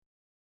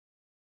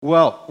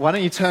Well, why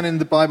don't you turn in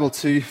the Bible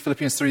to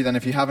Philippians 3 then,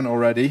 if you haven't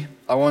already.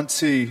 I want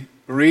to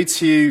read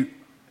to you,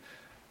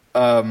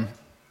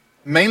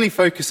 mainly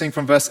focusing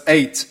from verse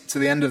 8 to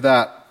the end of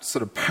that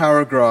sort of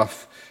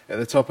paragraph at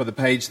the top of the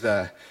page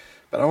there.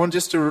 But I want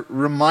just to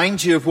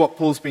remind you of what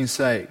Paul's been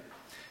saying.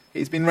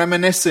 He's been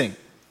reminiscing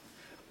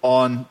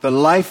on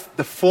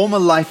the former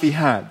life he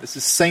had. This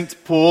is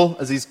Saint Paul,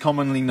 as he's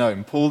commonly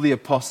known, Paul the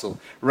Apostle,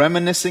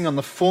 reminiscing on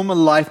the former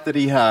life that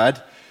he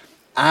had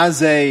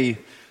as a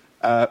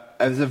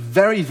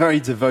very, very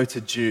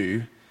devoted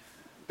Jew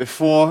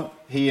before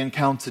he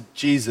encountered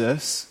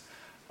Jesus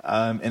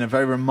in a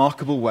very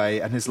remarkable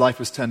way, and his life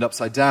was turned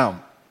upside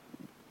down.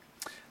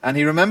 And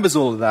he remembers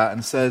all of that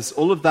and says,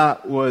 all of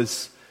that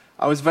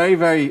I was very,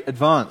 very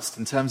advanced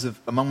in terms of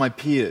among my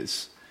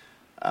peers.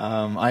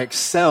 I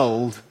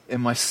excelled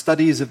in my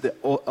studies of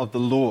the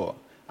law.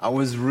 I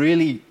was a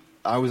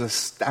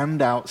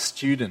standout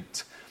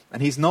student.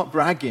 And he's not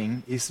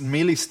bragging, he's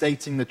merely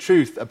stating the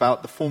truth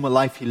about the former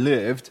life he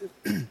lived.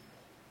 And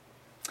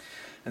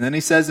then he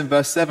says in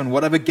verse 7,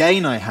 whatever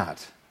gain I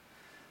had,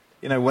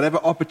 whatever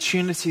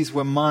opportunities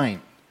were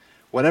mine,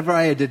 whatever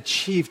I had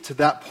achieved to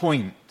that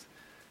point,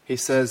 he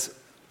says,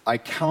 I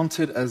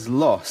counted as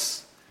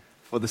loss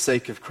for the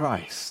sake of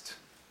Christ.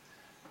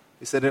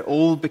 He said, it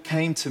all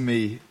became to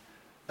me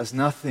as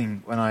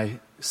nothing when I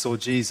saw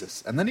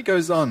Jesus. And then he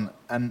goes on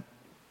and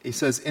he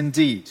says,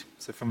 indeed,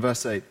 so from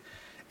verse 8,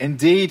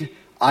 indeed,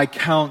 I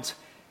count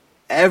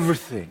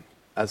everything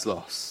as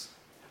loss.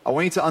 I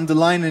want you to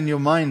underline in your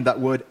mind that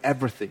word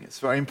everything. It's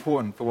very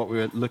important for what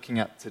we're looking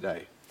at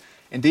today.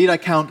 Indeed, I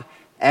count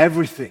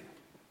everything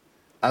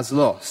as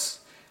loss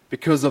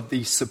because of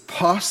the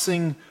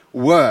surpassing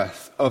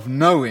worth of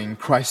knowing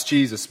Christ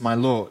Jesus, my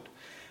Lord.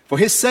 For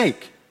his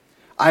sake,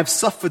 I have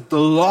suffered the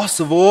loss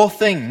of all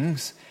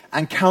things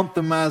and count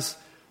them as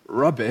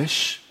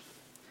rubbish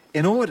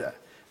in order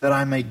that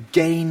I may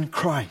gain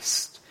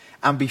Christ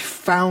and be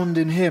found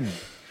in him,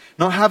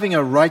 not having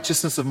a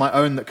righteousness of my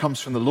own that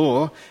comes from the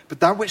law, but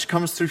that which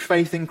comes through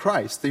faith in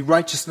Christ, the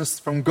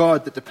righteousness from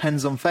God that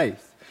depends on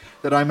faith,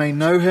 that I may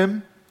know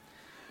him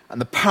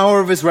and the power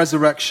of his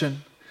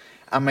resurrection,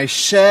 and may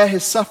share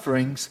his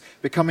sufferings,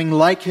 becoming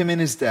like him in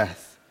his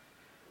death,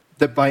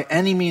 that by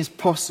any means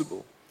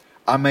possible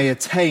I may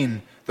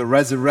attain the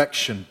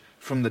resurrection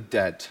from the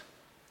dead.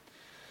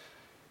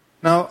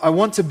 Now, I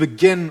want to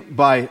begin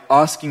by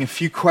asking a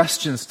few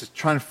questions to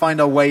try and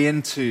find our way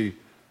into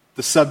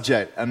the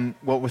subject and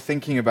what we're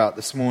thinking about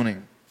this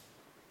morning.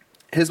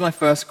 Here's my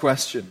first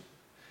question.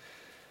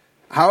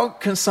 How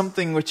can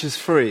something which is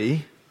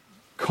free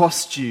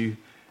cost you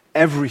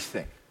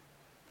everything?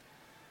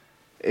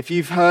 If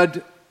you've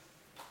heard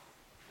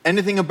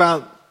anything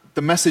about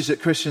the message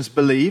that Christians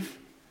believe,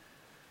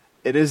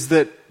 it is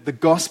that the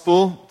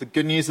gospel, the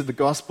good news of the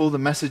gospel, the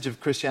message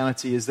of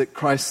Christianity is that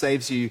Christ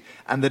saves you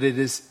and that it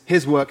is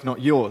his work,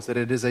 not yours, that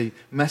it is a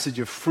message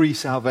of free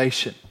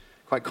salvation,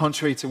 quite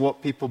contrary to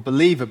what people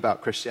believe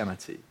about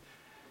Christianity.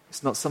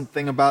 It's not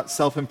something about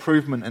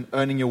self-improvement and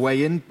earning your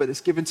way in, but it's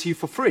given to you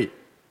for free.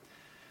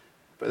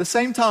 But at the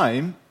same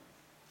time,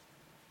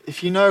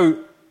 if you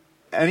know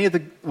any of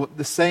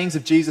the sayings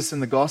of Jesus in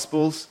the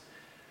Gospels,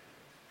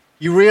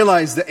 you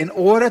realize that in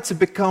order to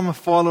become a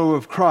follower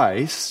of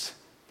Christ,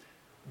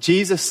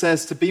 Jesus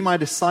says to be my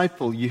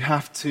disciple, you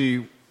have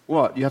to,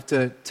 what? You have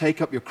to take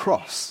up your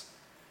cross,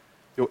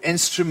 your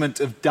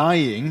instrument of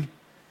dying,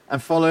 and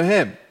follow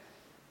him.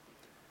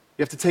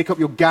 You have to take up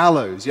your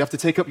gallows. You have to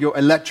take up your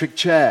electric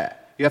chair.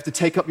 You have to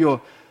take up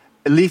your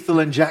lethal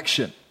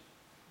injection,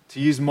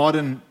 to use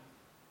modern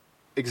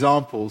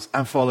examples,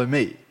 and follow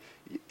me.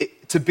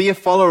 To be a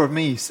follower of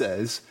me, he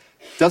says,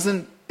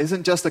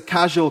 isn't just a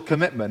casual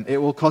commitment. It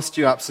will cost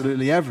you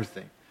absolutely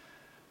everything.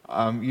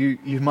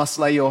 You must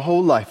lay your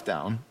whole life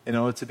down in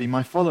order to be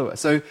my follower.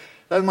 So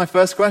that's my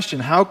first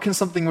question. How can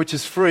something which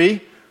is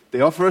free,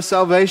 the offer of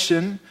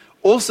salvation,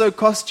 also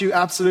cost you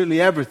absolutely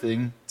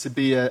everything to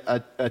be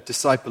a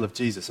disciple of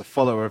Jesus, a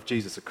follower of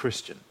Jesus, a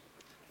Christian?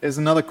 Here's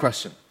another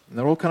question. And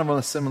they're all kind of on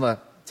a similar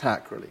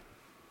tack, really.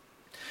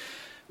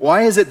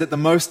 Why is it that the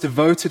most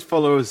devoted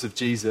followers of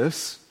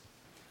Jesus,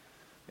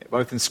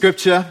 both in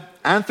Scripture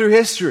and through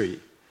history,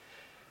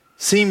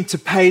 seem to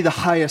pay the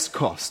highest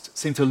cost,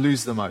 seem to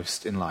lose the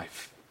most in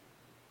life?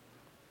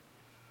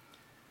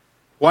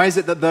 Why is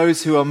it that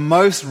those who are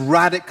most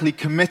radically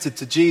committed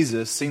to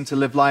Jesus seem to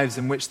live lives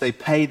in which they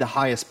pay the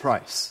highest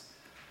price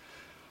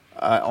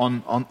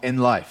in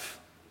life?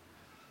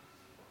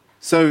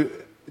 So,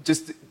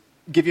 just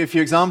give you a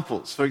few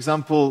examples. For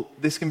example,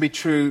 this can be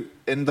true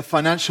in the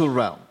financial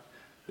realm.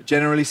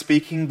 Generally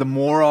speaking, the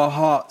more our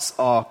hearts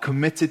are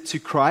committed to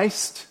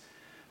Christ,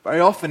 very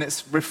often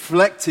it's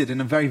reflected in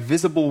a very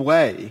visible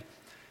way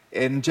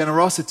in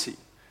generosity.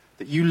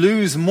 That you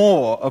lose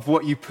more of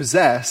what you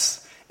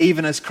possess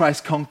even as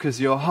Christ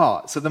conquers your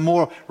heart. So the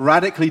more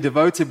radically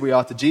devoted we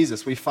are to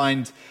Jesus, we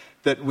find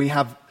that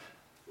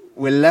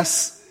we're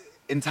less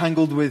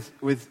entangled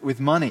with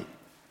money.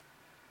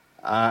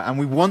 And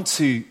we want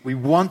to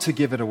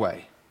give it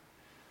away.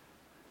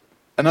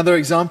 Another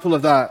example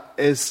of that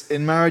is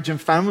in marriage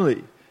and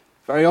family.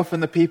 Very often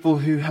the people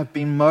who have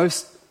been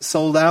most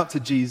sold out to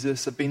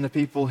Jesus have been the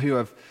people who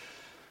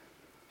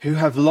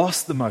have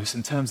lost the most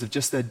in terms of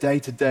just their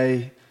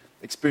day-to-day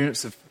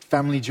experience of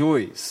family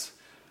joys.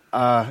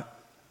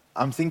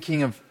 I'm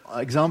thinking of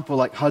an example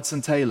like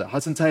Hudson Taylor.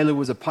 Hudson Taylor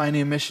was a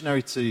pioneer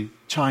missionary to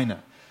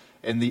China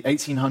in the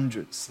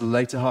 1800s, the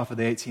later half of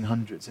the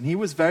 1800s. And he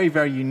was very,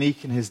 very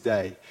unique in his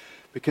day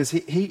because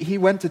he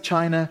went to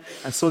China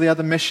and saw the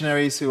other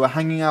missionaries who were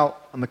hanging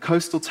out on the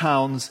coastal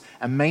towns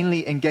and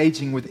mainly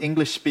engaging with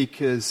English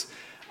speakers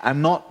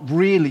and not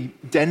really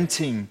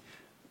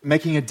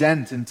making a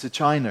dent into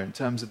China in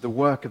terms of the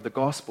work of the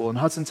gospel. And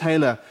Hudson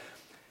Taylor,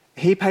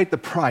 he paid the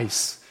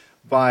price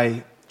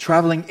by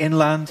traveling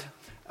inland,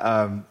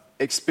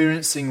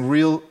 experiencing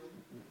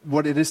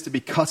what it is to be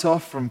cut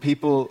off from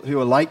people who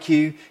are like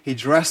you. He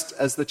dressed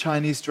as the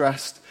Chinese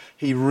dressed.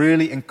 He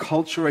really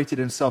enculturated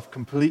himself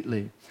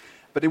completely.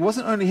 But it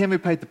wasn't only him who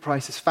paid the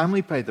price, his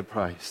family paid the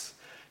price.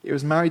 He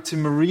was married to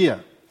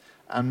Maria.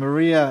 And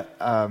Maria,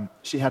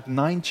 she had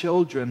 9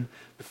 children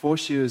before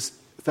she was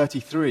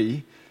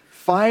 33,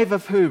 5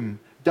 of whom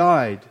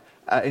died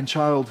in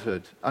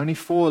childhood. Only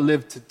 4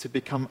 lived to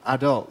become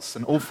adults.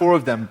 And all 4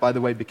 of them, by the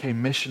way,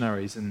 became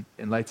missionaries in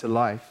later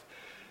life.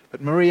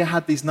 But Maria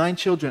had these 9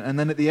 children, and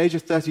then at the age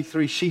of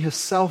 33, she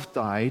herself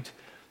died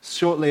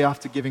shortly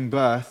after giving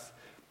birth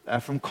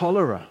from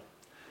cholera.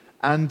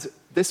 And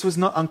this was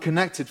not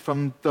unconnected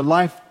from the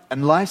life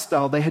and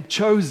lifestyle they had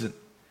chosen.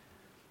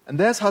 And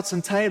there's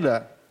Hudson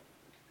Taylor,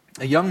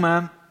 a young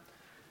man,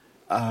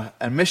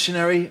 a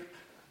missionary,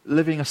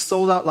 living a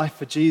sold-out life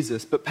for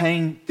Jesus, but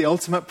paying the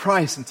ultimate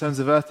price in terms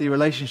of earthly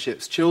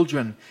relationships,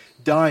 children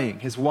dying,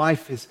 his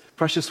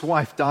precious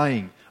wife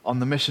dying on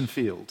the mission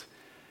field.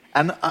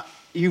 And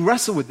you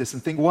wrestle with this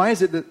and think, why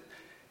is it that,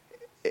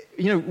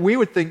 we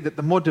would think that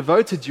the more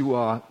devoted you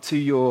are to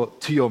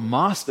your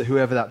master,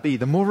 whoever that be,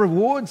 the more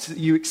rewards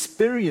you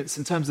experience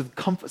in terms of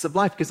comforts of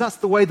life, because that's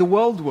the way the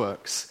world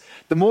works.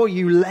 The more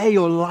you lay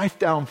your life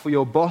down for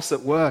your boss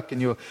at work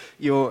and the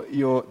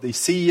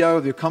CEO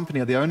of your company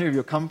or the owner of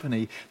your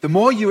company, the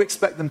more you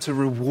expect them to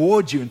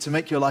reward you and to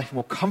make your life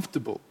more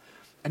comfortable.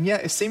 And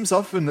yet it seems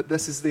often that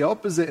this is the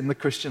opposite in the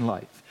Christian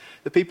life.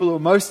 The people who are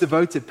most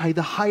devoted pay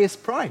the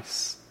highest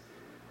price.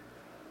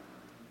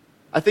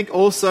 I think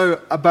also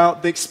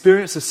about the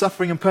experience of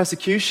suffering and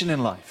persecution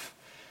in life.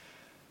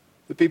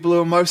 The people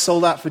who are most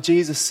sold out for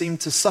Jesus seem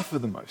to suffer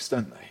the most,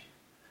 don't they?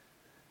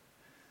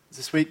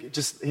 This week,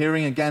 just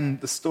hearing again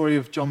the story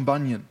of John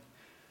Bunyan.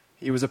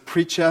 He was a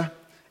preacher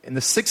in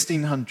the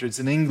 1600s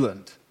in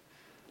England.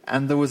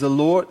 And there was a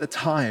law at the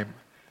time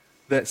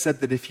that said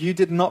that if you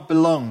did not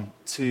belong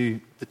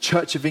to the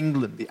Church of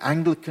England, the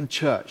Anglican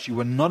Church, you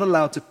were not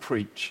allowed to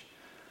preach.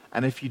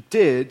 And if you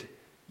did,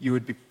 you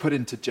would be put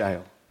into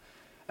jail.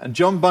 And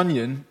John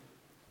Bunyan,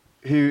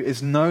 who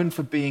is known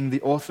for being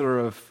the author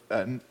of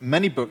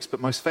many books,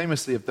 but most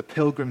famously of The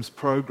Pilgrim's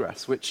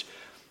Progress, which,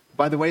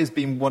 by the way, has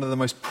been one of the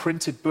most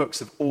printed books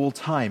of all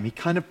time. He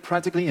kind of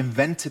practically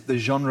invented the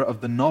genre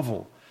of the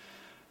novel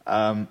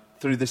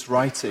through this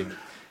writing.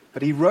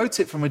 But he wrote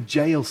it from a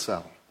jail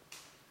cell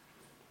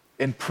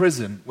in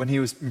prison, when he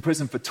was in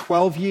prison for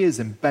 12 years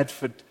in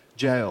Bedford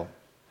jail.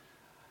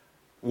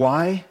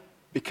 Why?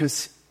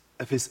 Because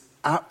of his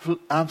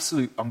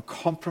absolute,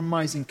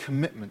 uncompromising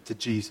commitment to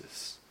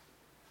Jesus.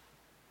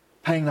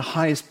 Paying the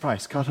highest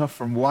price, cut off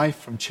from wife,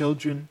 from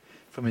children,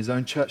 from his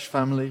own church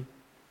family.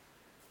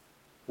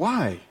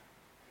 Why?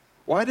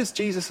 Why does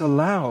Jesus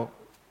allow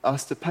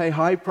us to pay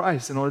high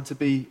price in order to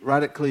be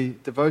radically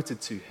devoted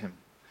to him?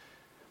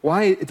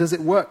 Why does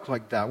it work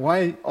like that?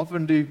 Why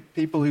often do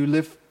people who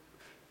live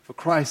for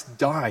Christ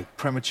die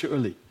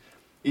prematurely?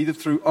 Either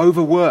through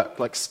overwork,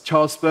 like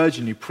Charles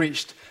Spurgeon, who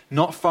preached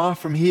not far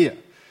from here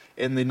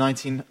in the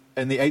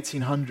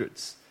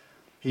 1800s.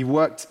 He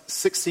worked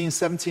 16,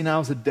 17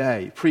 hours a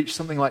day, preached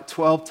something like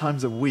 12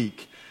 times a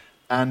week,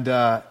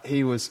 and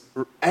he was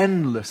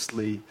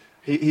endlessly...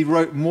 He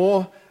wrote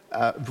more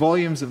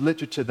volumes of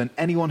literature than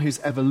anyone who's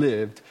ever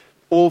lived,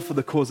 all for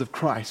the cause of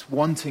Christ,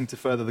 wanting to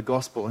further the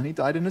gospel. And he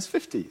died in his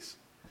 50s,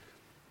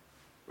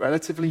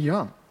 relatively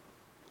young.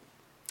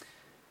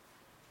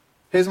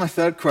 Here's my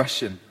third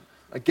question.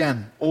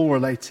 Again, all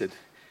related.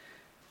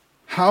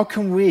 How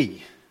can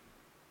we,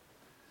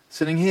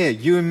 sitting here,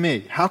 you and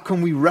me, how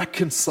can we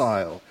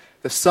reconcile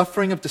the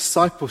suffering of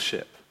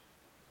discipleship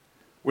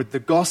with the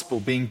gospel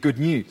being good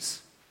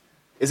news?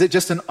 Is it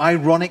just an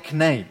ironic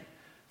name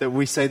that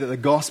we say that the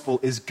gospel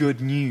is good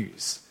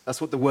news?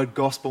 That's what the word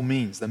gospel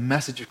means. The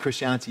message of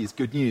Christianity is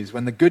good news.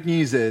 When the good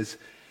news is,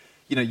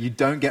 you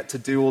don't get to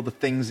do all the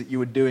things that you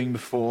were doing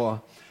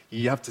before.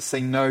 You have to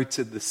say no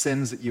to the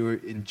sins that you were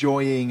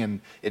enjoying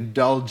and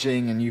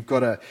indulging, and you've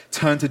got to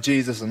turn to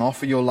Jesus and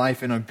offer your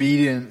life in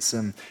obedience,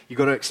 and you've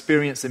got to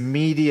experience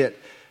immediate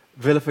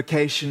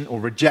vilification or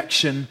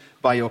rejection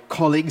by your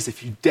colleagues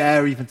if you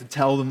dare even to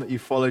tell them that you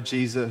follow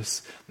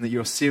Jesus and that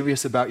you're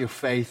serious about your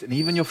faith, and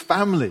even your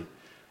family.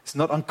 It's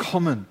not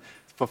uncommon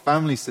for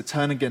families to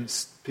turn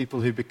against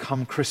people who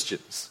become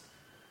Christians.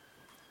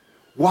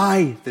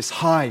 Why this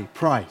high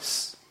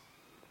price?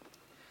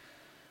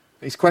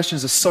 These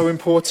questions are so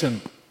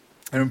important.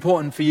 They're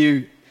important for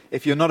you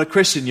if you're not a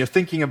Christian. You're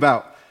thinking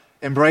about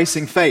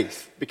embracing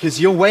faith because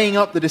you're weighing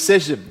up the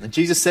decision. And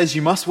Jesus says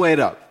you must weigh it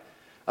up.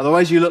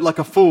 Otherwise you look like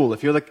a fool.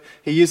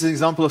 He uses an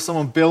example of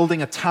someone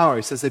building a tower.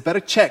 He says they better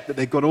check that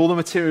they've got all the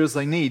materials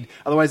they need.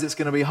 Otherwise it's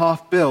going to be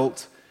half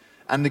built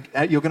and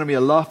you're going to be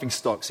a laughing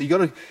stock. So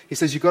he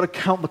says you've got to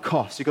count the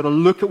cost. You've got to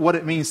look at what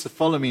it means to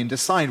follow me and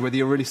decide whether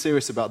you're really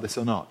serious about this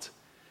or not.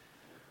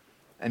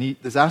 And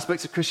there's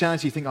aspects of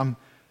Christianity you think,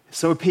 it's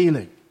so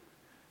appealing.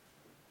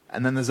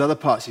 And then there's other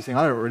parts you think,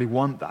 I don't really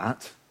want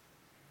that.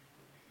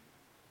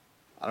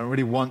 I don't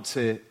really want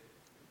to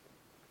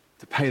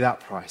pay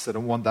that price. I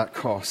don't want that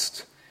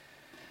cost.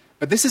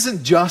 But this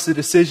isn't just a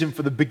decision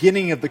for the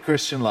beginning of the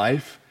Christian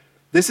life.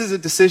 This is a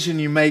decision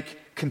you make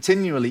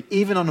continually,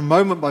 even on a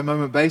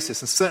moment-by-moment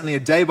basis, and certainly a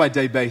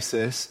day-by-day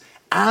basis,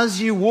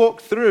 as you walk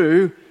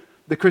through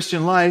the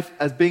Christian life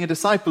as being a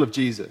disciple of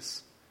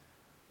Jesus.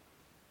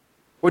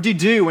 What do you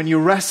do when you're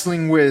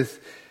wrestling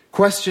with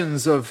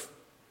questions of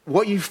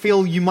what you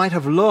feel you might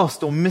have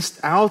lost or missed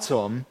out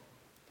on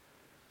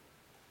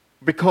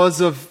because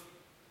of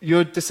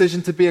your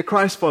decision to be a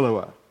Christ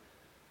follower?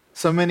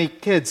 So many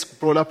kids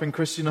brought up in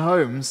Christian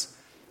homes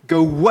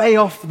go way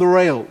off the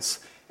rails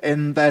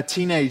in their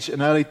teenage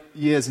and early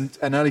years and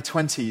early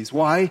 20s.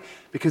 Why?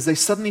 Because they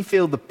suddenly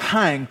feel the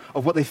pang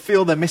of what they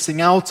feel they're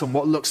missing out on,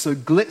 what looks so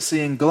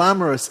glitzy and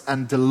glamorous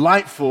and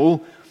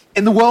delightful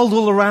in the world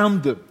all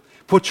around them,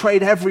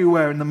 portrayed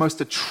everywhere in the most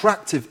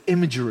attractive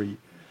imagery.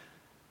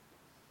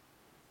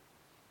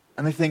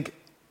 And they think,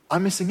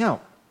 I'm missing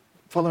out.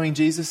 Following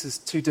Jesus is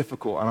too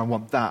difficult, and I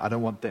want that, I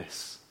don't want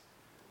this.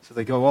 So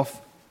they go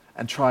off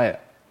and try it,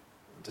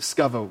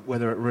 discover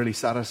whether it really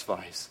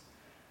satisfies.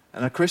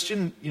 And a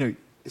Christian,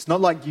 it's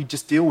not like you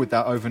just deal with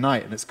that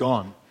overnight and it's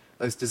gone.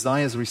 Those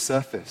desires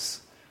resurface.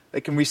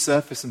 They can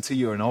resurface until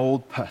you're an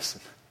old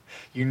person.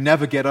 You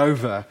never get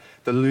over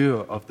the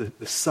lure of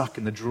the suck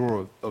and the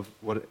draw of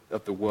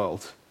the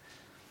world.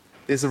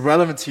 There's a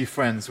relevant to you,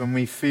 friends, when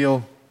we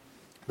feel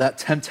that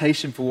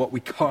temptation for what we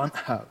can't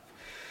have,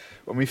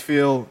 when we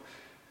feel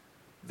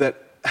that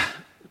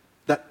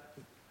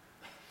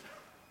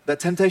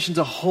temptation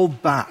to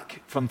hold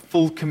back from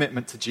full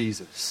commitment to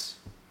Jesus.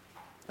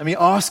 Let me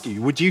ask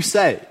you, would you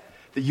say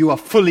that you are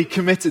fully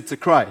committed to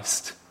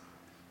Christ?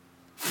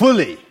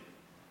 Fully.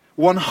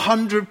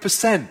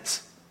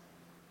 100%.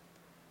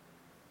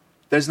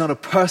 There's not a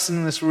person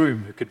in this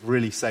room who could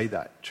really say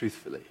that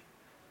truthfully.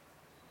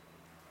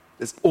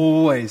 There's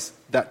always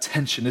that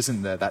tension,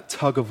 isn't there? That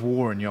tug of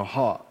war in your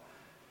heart.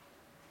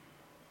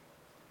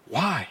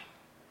 Why?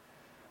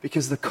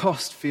 Because the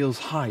cost feels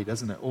high,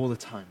 doesn't it, all the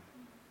time?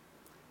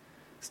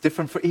 It's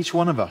different for each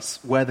one of us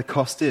where the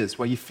cost is,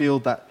 where you feel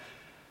that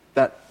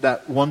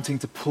wanting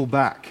to pull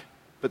back.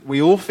 But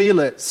we all feel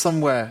it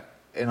somewhere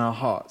in our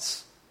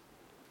hearts.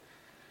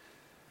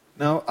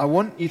 Now, I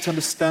want you to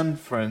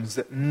understand, friends,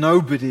 that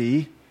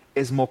nobody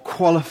is more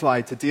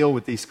qualified to deal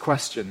with these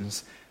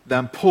questions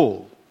than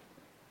Paul.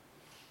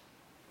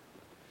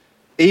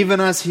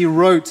 Even as he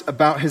wrote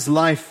about his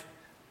life,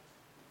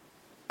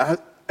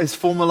 his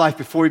former life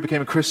before he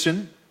became a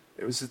Christian,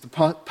 it was the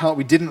part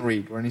we didn't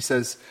read, when he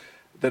says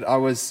that I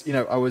was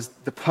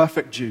the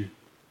perfect Jew.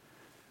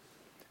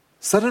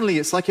 Suddenly,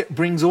 it's like it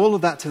brings all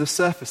of that to the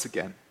surface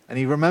again, and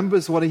he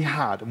remembers what he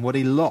had and what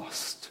he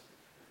lost.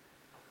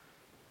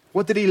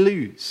 What did he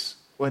lose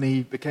when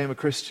he became a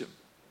Christian?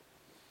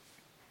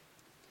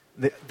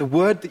 The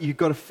word that you've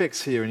got to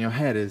fix here in your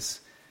head is,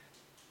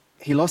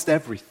 he lost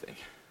everything.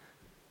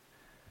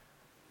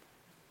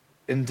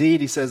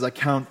 Indeed, he says, I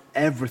count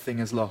everything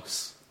as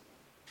loss.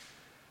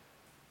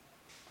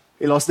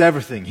 He lost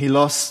everything. He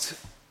lost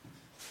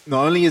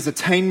not only his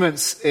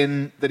attainments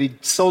that he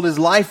sold his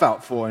life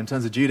out for in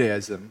terms of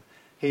Judaism,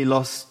 he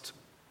lost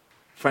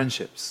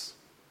friendships.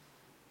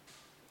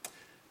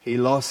 He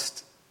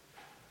lost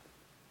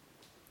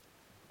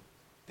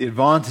the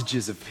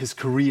advantages of his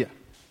career.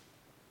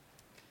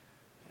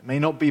 It may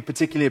not be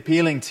particularly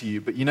appealing to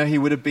you, but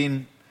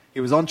he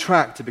was on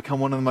track to become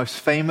one of the most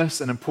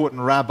famous and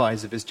important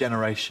rabbis of his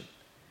generation.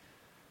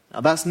 Now,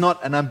 that's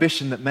not an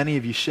ambition that many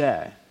of you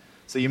share,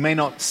 so you may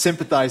not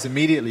sympathize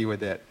immediately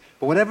with it.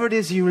 But whatever it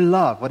is you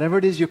love, whatever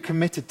it is you're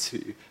committed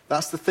to,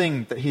 that's the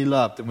thing that he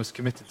loved and was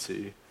committed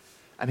to.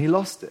 And he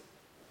lost it.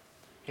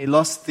 He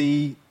lost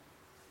the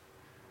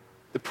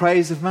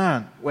praise of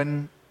man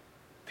when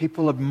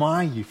people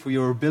admire you for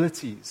your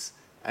abilities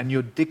and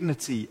your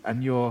dignity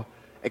and your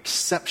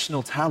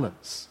exceptional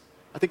talents.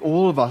 I think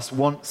all of us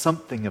want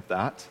something of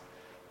that.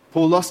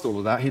 Paul lost all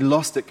of that. He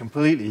lost it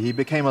completely. He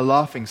became a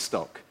laughing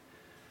stock.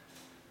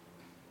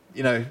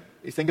 You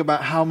think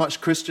about how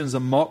much Christians are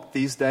mocked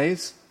these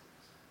days.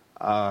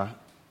 And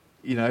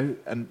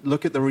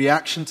look at the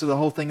reaction to the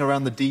whole thing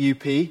around the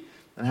DUP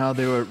and how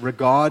they were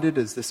regarded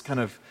as this kind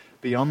of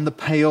beyond the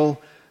pale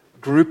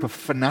group of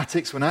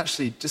fanatics, when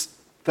actually just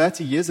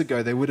 30 years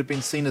ago they would have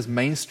been seen as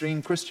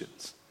mainstream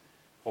Christians.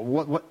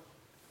 Well,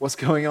 what's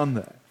going on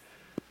there?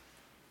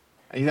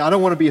 And I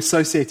don't want to be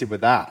associated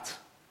with that.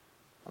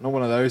 I'm not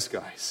one of those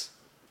guys.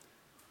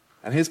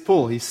 And here's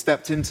Paul. He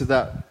stepped into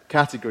that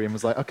category and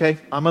was like, okay,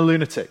 I'm a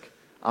lunatic.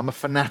 I'm a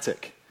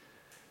fanatic.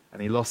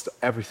 And he lost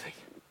everything.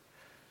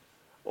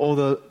 All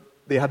the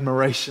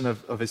admiration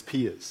of his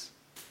peers.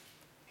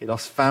 He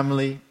lost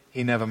family.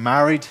 He never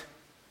married.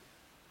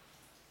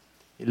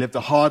 He lived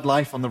a hard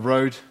life on the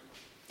road.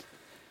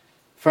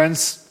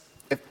 Friends,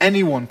 if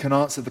anyone can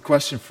answer the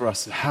question for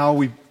us of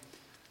how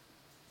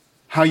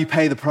you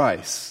pay the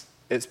price,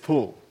 it's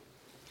Paul.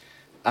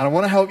 And I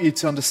want to help you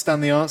to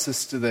understand the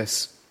answers to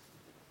this,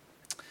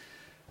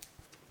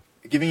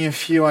 giving you a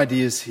few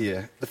ideas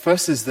here. The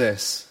first is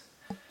this.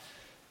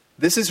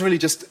 This is really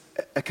just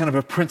a kind of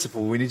a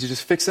principle we need to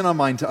just fix in our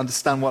mind to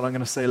understand what I'm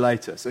going to say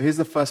later. So here's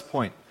the first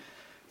point.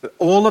 That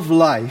all of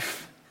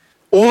life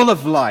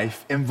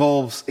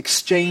involves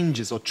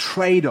exchanges or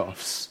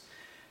trade-offs.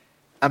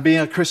 And being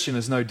a Christian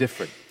is no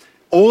different.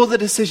 All the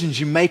decisions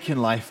you make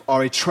in life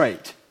are a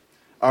trade,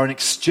 are an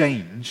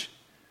exchange,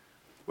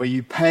 where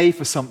you pay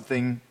for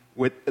something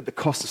at the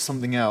cost of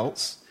something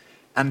else.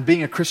 And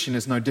being a Christian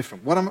is no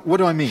different. What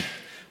do I mean?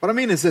 What I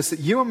mean is this, that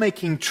you are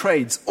making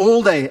trades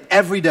all day,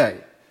 every day.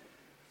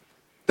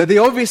 They're the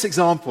obvious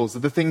examples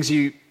of the things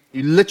you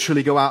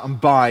literally go out and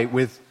buy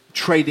with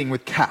trading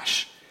with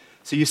cash.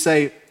 So you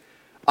say,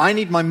 I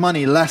need my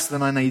money less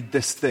than I need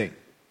this thing.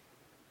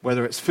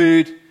 Whether it's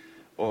food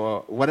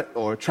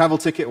or a travel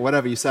ticket or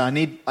whatever, you say,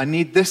 I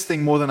need this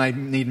thing more than I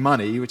need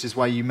money, which is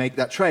why you make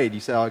that trade. You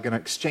say, I'm going to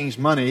exchange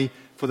money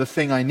for the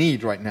thing I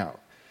need right now.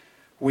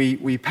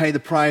 We pay the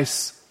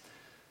price.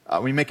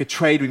 We make a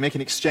trade, we make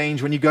an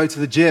exchange. When you go to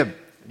the gym,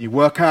 you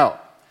work out.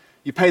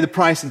 You pay the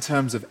price in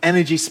terms of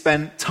energy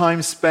spent,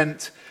 time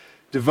spent,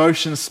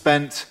 devotion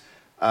spent,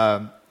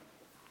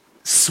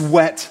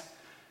 sweat,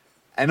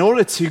 in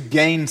order to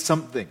gain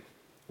something.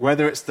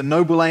 Whether it's the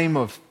noble aim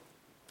of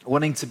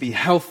wanting to be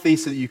healthy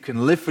so that you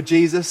can live for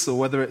Jesus, or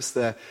whether it's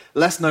the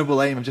less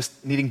noble aim of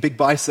just needing big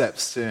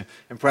biceps to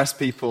impress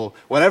people.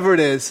 Whatever it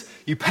is,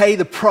 you pay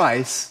the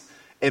price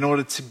in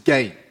order to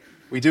gain.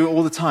 We do it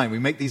all the time. We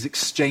make these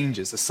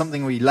exchanges. There's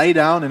something we lay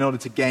down in order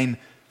to gain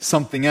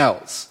something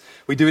else.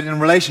 We do it in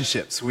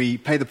relationships. We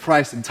pay the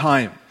price in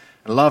time,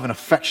 and love and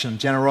affection,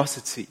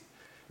 generosity,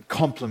 and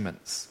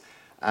compliments,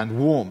 and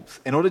warmth.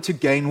 In order to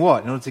gain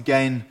what? In order to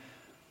gain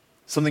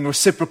something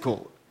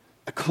reciprocal,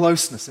 a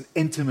closeness, an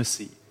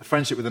intimacy, a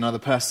friendship with another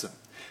person.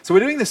 So we're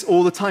doing this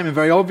all the time in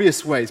very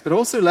obvious ways, but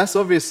also less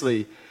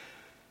obviously.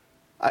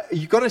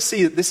 You've got to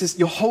see that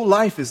your whole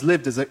life is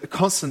lived as a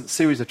constant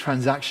series of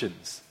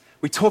transactions.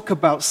 We talk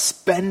about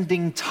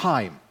spending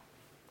time.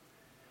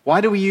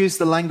 Why do we use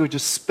the language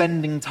of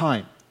spending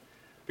time?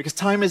 Because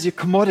time is your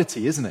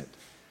commodity, isn't it?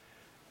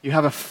 You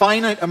have a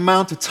finite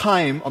amount of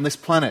time on this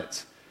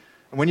planet.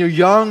 And when you're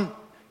young,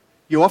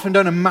 you often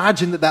don't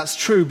imagine that that's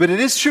true, but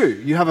it is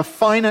true. You have a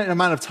finite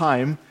amount of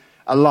time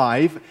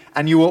alive,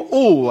 and you are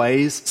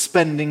always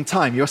spending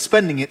time. You're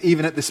spending it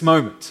even at this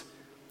moment.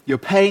 You're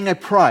paying a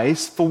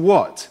price for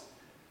what?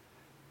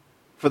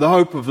 For the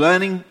hope of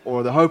learning,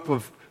 or the hope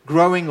of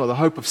growing, or the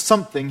hope of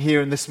something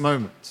here in this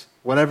moment.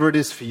 Whatever it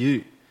is for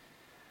you.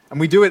 And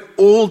we do it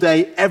all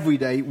day, every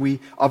day. We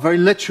are very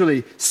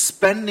literally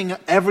spending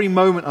every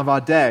moment of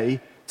our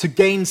day to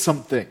gain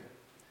something.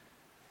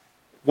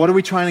 What are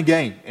we trying to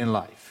gain in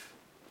life?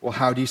 Well,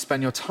 how do you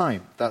spend your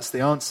time? That's the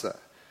answer.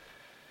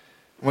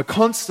 And we're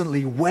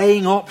constantly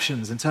weighing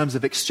options in terms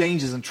of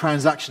exchanges and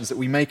transactions that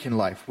we make in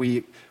life.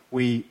 We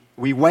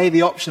weigh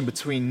the option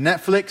between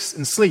Netflix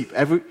and sleep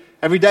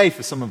every day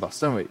for some of us,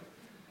 don't we?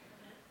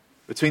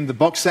 Between the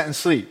box set and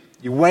sleep.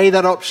 You weigh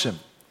that option.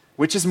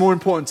 Which is more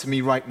important to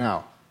me right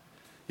now?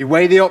 You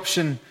weigh the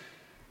option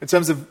in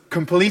terms of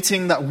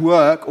completing that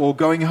work or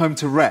going home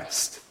to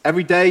rest.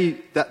 Every day,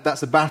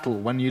 that's a battle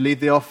when you leave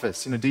the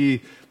office. Do you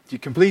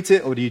complete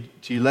it, or do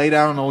you lay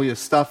down all your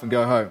stuff and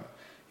go home?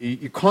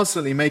 You're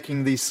constantly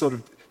making these sort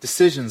of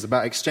decisions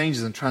about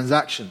exchanges and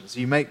transactions.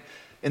 You make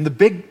in the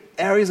big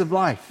areas of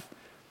life.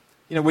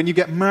 When you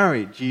get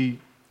married, you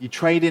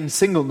trade in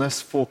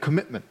singleness for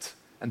commitment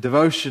and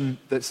devotion.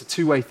 That's a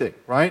two-way thing,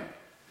 right?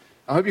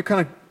 I hope you're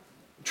kind of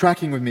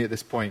tracking with me at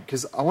this point,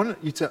 because I want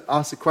you to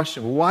ask the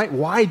question,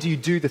 why do you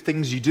do the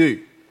things you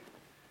do?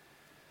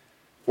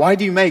 Why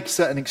do you make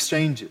certain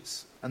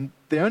exchanges? And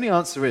the only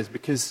answer is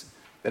because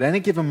at any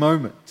given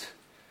moment,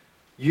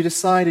 you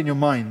decide in your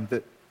mind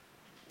that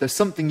there's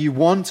something you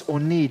want or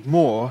need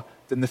more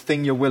than the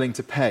thing you're willing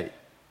to pay.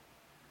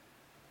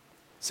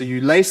 So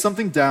you lay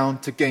something down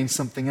to gain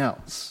something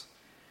else.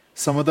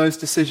 Some of those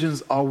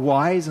decisions are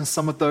wise and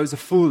some of those are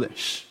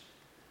foolish.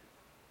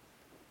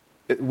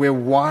 We're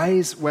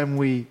wise when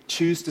we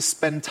choose to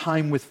spend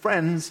time with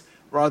friends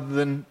rather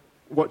than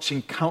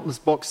watching countless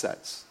box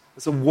sets.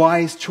 It's a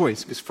wise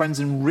choice because friends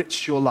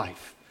enrich your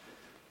life.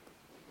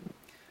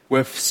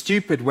 We're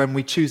stupid when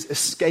we choose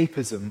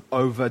escapism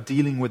over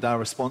dealing with our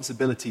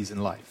responsibilities in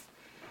life.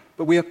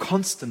 But we are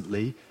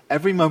constantly,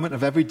 every moment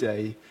of every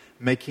day,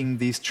 making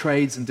these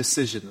trades and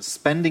decisions,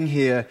 spending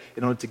here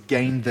in order to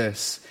gain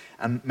this,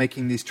 and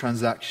making these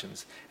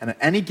transactions. And at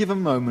any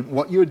given moment,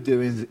 what you're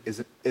doing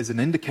is an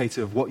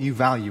indicator of what you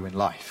value in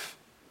life.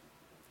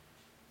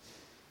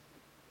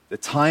 the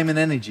time and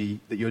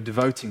energy that you're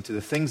devoting to the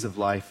things of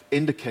life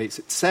indicates,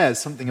 it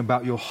says something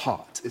about your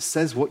heart. It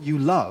says what you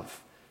love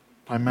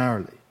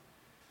primarily.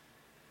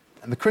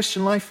 And the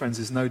Christian life, friends,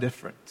 is no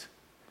different.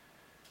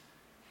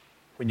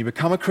 When you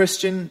become a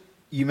Christian,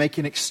 you make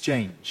an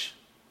exchange.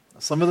 Now,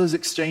 some of those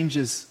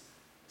exchanges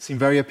seem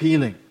very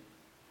appealing.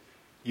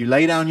 You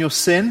lay down your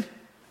sin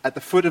at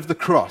the foot of the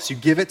cross. You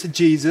give it to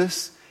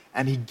Jesus,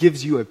 and he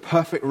gives you a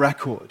perfect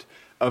record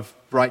of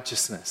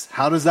righteousness.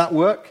 How does that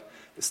work?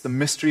 It's the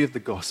mystery of the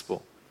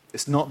gospel.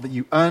 It's not that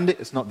you earned it.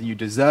 It's not that you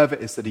deserve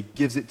it. It's that he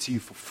gives it to you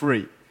for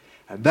free.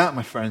 And that,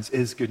 my friends,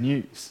 is good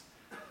news.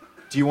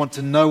 Do you want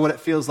to know what it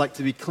feels like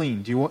to be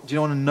clean? Do you want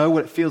to know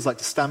what it feels like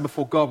to stand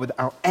before God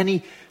without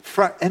any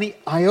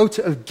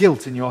iota of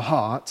guilt in your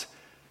heart?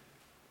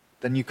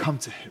 Then you come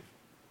to him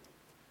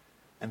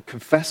and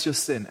confess your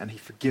sin, and he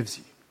forgives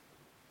you.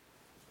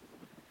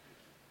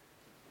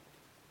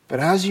 But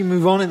as you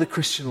move on in the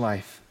Christian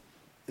life,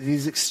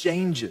 these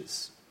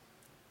exchanges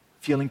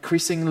feel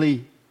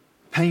increasingly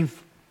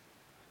painful.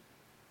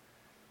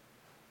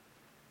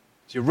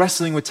 So you're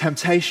wrestling with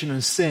temptation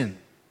and sin.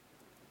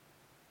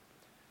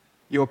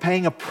 You're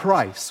paying a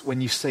price when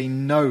you say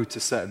no to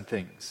certain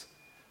things.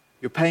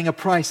 You're paying a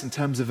price in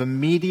terms of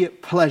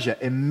immediate pleasure,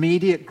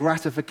 immediate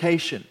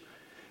gratification.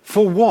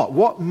 For what?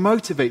 What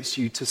motivates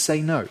you to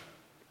say no?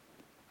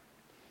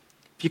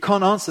 If you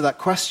can't answer that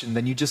question,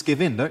 then you just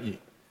give in, don't you?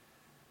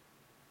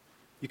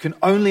 You can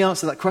only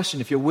answer that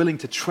question if you're willing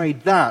to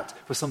trade that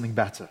for something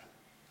better.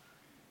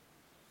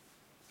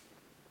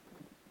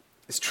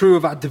 It's true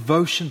of our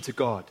devotion to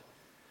God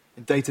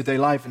in day-to-day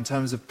life in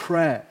terms of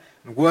prayer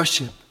and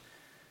worship,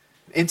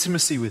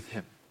 intimacy with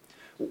him.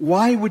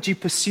 Why would you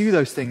pursue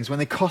those things when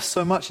they cost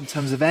so much in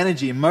terms of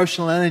energy,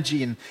 emotional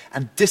energy,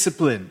 and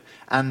discipline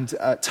and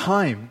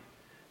time?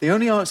 The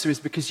only answer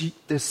is because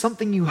there's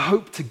something you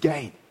hope to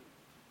gain.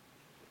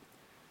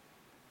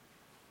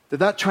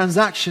 That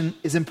transaction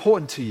is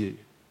important to you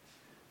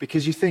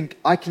because you think,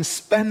 I can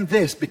spend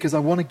this because I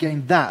want to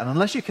gain that. And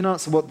unless you can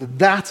answer what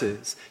that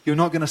is, you're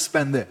not going to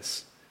spend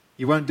this.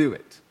 You won't do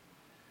it.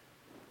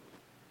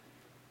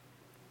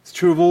 It's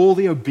true of all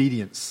the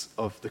obedience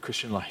of the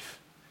Christian life.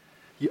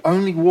 You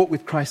only walk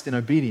with Christ in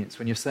obedience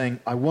when you're saying,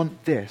 I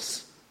want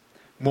this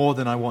more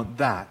than I want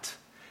that.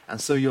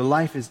 And so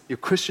your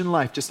Christian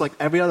life, just like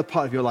every other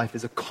part of your life,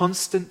 is a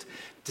constant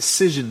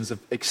decisions of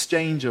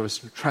exchange or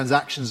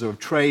transactions or of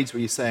trades where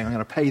you're saying, I'm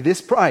going to pay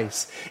this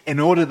price in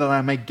order that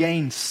I may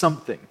gain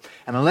something.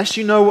 And unless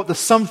you know what the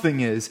something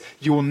is,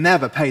 you will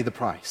never pay the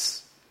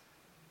price.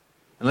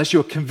 Unless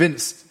you're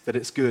convinced that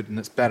it's good and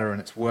it's better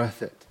and it's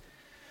worth it.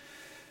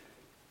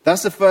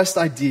 That's the first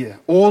idea.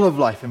 All of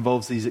life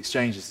involves these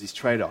exchanges, these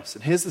trade-offs.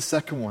 And here's the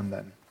second one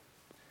then.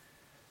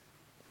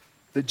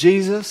 That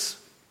Jesus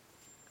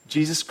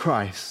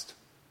Christ,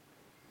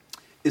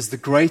 is the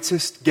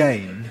greatest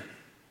gain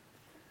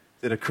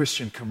that a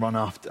Christian can run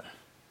after.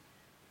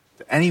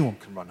 That anyone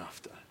can run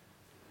after.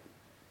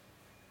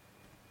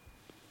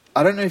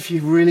 I don't know if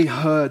you really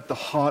heard the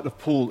heart of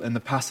Paul in the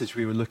passage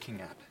we were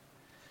looking at.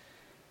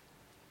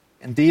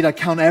 Indeed, I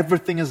count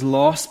everything as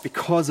lost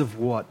because of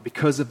what?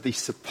 Because of the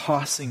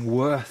surpassing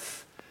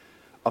worth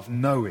of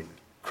knowing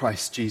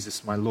Christ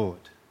Jesus my Lord.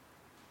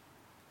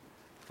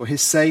 For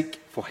his sake,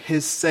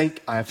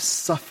 I have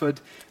suffered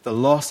the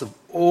loss of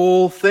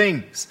all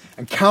things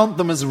and count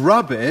them as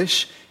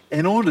rubbish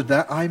in order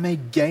that I may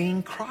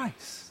gain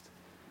Christ.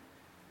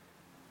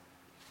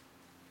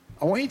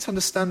 I want you to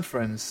understand,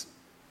 friends,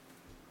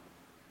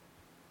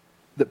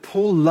 that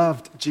Paul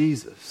loved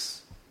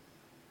Jesus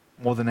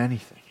more than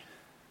anything.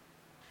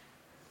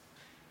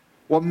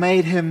 What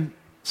made him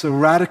so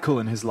radical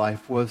in his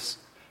life was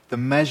the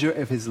measure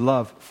of his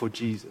love for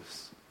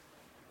Jesus.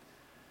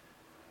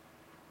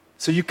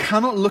 So you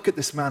cannot look at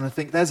this man and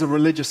think, there's a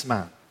religious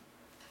man.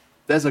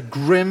 There's a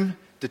grim,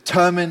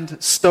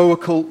 determined,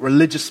 stoical,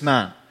 religious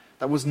man.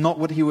 That was not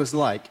what he was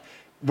like.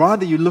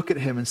 Rather, you look at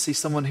him and see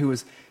someone who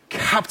was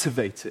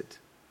captivated.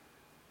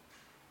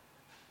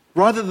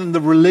 Rather than the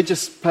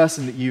religious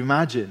person that you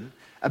imagine,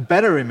 a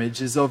better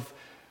image is of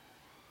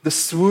the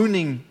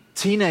swooning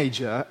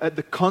teenager at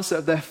the concert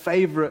of their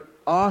favorite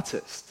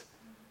artist,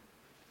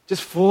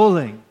 just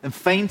falling and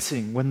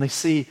fainting when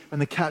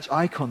they catch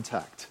eye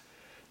contact.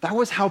 That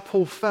was how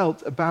Paul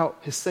felt about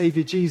his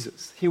Savior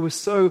Jesus. He was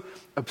so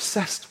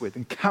obsessed with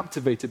and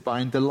captivated by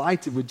and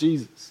delighted with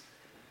Jesus.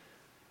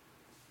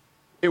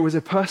 It was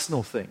a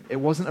personal thing. It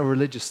wasn't a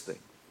religious thing.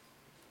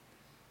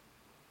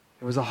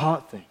 It was a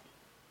heart thing.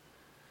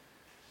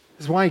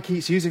 That's why he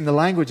keeps using the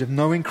language of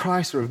knowing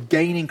Christ or of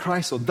gaining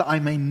Christ or that I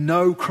may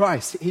know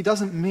Christ. He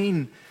doesn't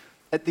mean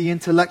at the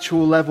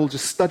intellectual level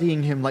just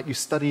studying him like you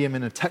study him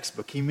in a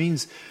textbook. He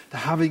means the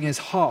having his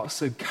heart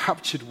so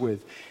captured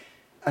with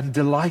and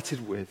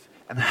delighted with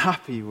and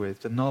happy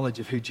with the knowledge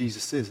of who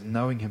Jesus is and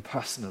knowing him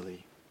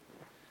personally.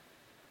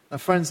 Now,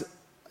 friends,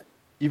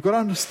 you've got to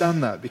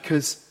understand that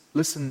because,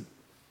 listen,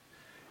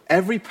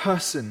 every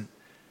person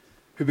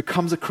who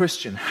becomes a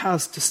Christian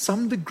has, to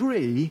some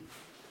degree,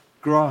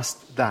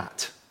 grasped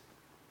that.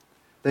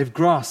 They've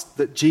grasped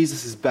that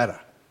Jesus is better.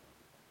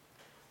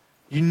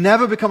 You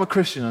never become a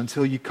Christian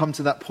until you come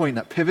to that point,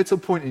 that pivotal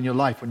point in your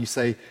life when you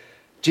say,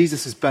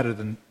 Jesus is better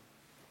than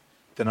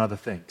other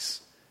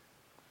things.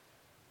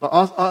 But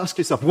ask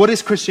yourself, what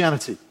is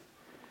Christianity?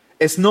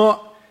 It's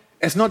not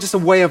just a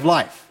way of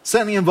life. It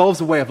certainly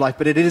involves a way of life,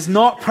 but it is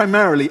not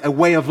primarily a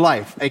way of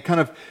life, a kind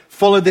of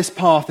follow this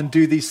path and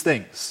do these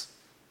things.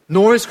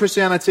 Nor is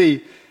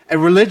Christianity a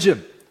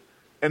religion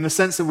in the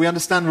sense that we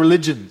understand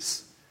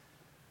religions,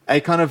 a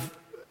kind of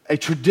a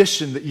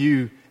tradition that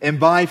you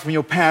imbibe from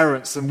your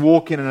parents and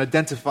walk in and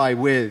identify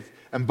with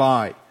and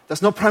by.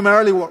 That's not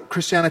primarily what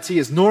Christianity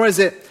is, nor is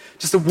it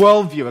just a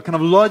worldview, a kind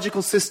of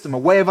logical system, a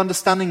way of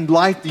understanding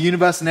life, the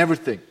universe, and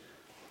everything.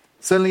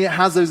 Certainly it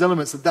has those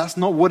elements, but that's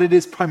not what it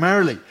is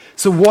primarily.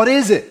 So what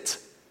is it?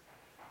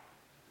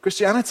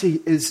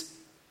 Christianity is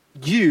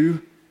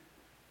you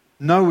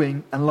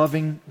knowing and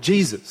loving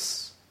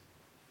Jesus.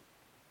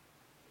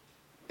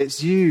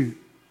 It's you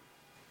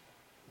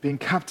being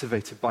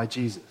captivated by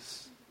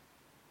Jesus.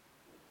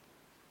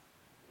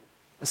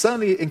 It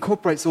certainly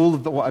incorporates all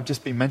of what I've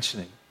just been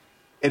mentioning.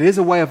 It is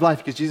a way of life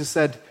because Jesus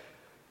said,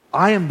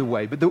 I am the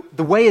way, but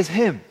the way is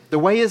Him. The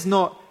way is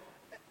not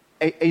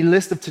a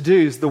list of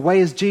to-dos. The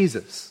way is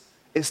Jesus.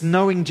 It's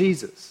knowing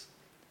Jesus.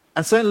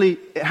 And certainly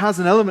it has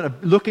an element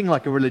of looking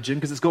like a religion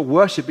because it's got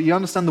worship, but you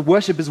understand the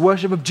worship is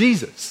worship of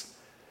Jesus.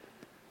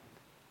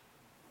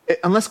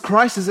 Unless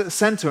Christ is at the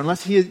center,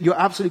 unless you're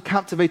absolutely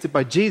captivated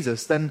by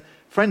Jesus, then,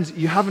 friends,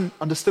 you haven't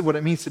understood what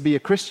it means to be a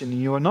Christian,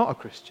 and you are not a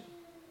Christian.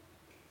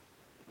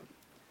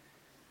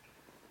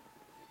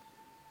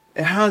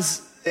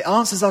 It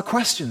answers our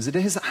questions. It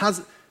is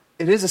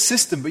a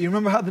system, but you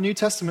remember how the New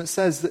Testament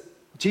says that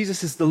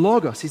Jesus is the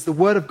Logos, He's the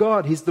Word of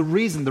God, He's the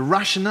reason, the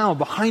rationale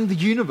behind the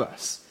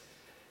universe.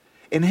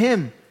 In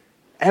Him,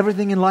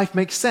 everything in life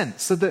makes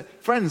sense. So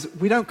that, friends,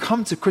 we don't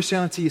come to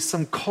Christianity as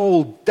some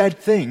cold, dead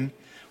thing.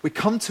 We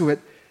come to it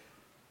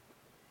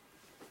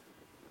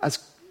as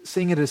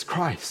seeing it as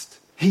Christ.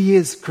 He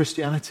is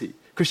Christianity.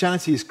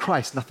 Christianity is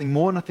Christ, nothing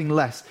more, nothing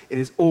less. It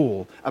is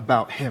all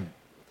about Him.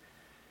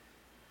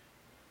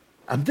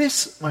 And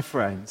this, my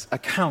friends,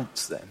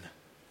 accounts then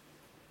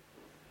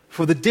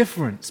for the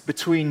difference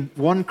between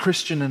one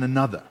Christian and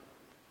another.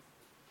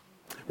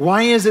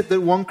 Why is it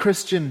that one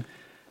Christian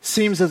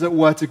seems, as it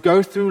were, to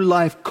go through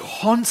life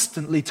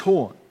constantly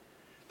torn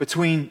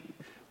between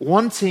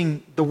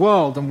wanting the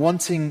world and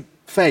wanting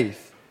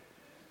faith,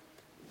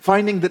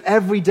 finding that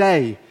every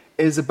day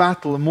is a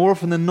battle, and more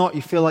often than not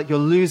you feel like you're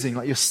losing,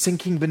 like you're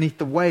sinking beneath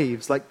the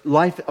waves, like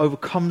life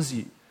overcomes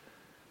you,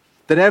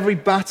 that every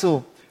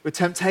battle with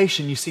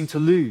temptation you seem to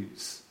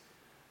lose,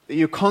 that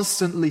you're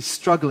constantly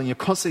struggling, you're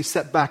constantly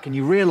set back, and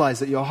you realize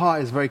that your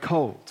heart is very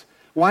cold.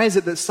 Why is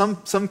it that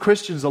some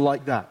Christians are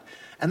like that?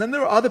 And then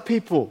there are other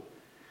people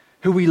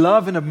who we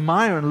love and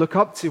admire and look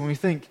up to, and we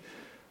think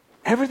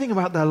everything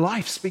about their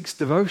life speaks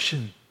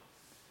devotion,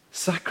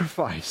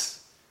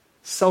 sacrifice,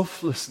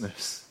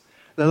 selflessness.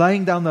 They're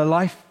laying down their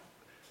life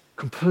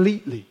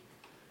completely.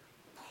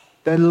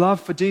 Their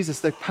love for Jesus,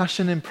 their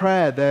passion in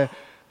prayer, their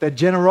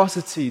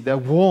generosity, their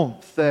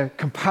warmth, their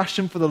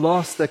compassion for the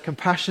lost, their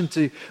compassion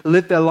to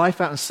live their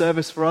life out in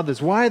service for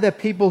others. Why are there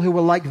people who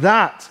are like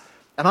that?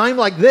 And I'm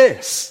like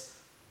this.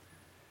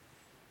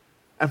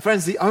 And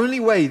friends, the only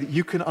way that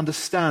you can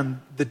understand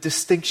the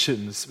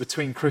distinctions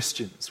between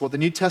Christians, what the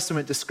New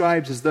Testament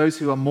describes as those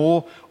who are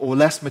more or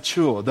less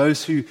mature,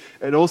 those who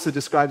it also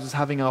describes as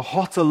having a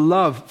hotter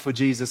love for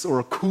Jesus or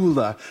a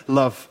cooler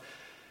love.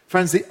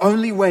 Friends, the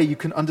only way you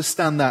can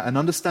understand that and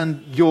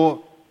understand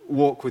your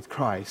walk with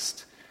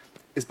Christ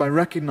is by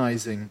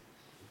recognizing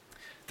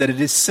that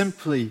it is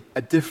simply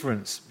a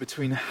difference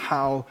between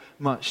how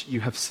much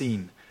you have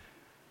seen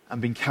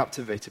and been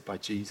captivated by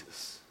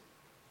Jesus.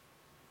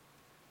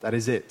 That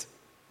is it.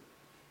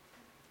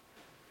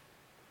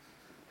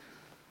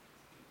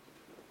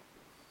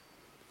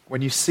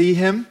 When you see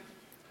Him,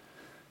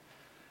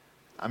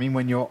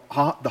 when your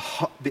heart,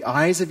 the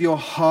eyes of your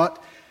heart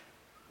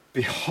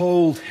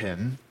behold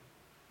Him,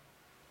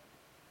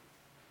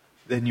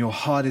 then your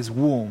heart is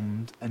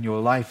warmed and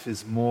your life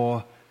is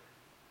more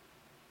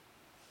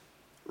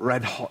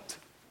red hot.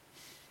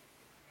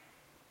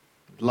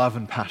 Love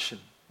and passion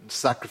and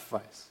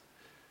sacrifice.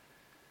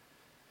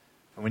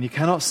 And when you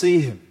cannot see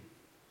Him,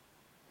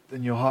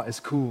 then your heart is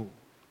cool.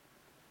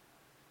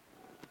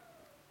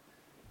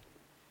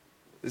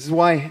 This is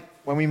why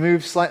when we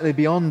move slightly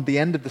beyond the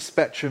end of the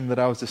spectrum that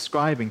I was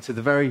describing to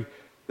the very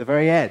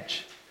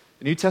edge,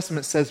 the New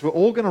Testament says we're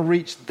all going to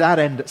reach that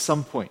end at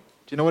some point.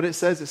 Do you know what it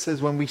says? It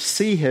says when we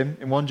see Him,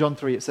 in 1 John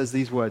 3, it says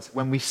these words,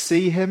 when we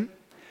see Him,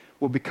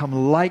 we'll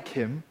become like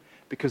Him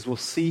because we'll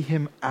see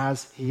Him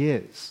as He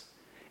is.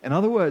 In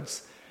other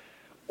words,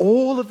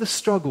 all of the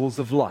struggles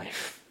of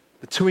life,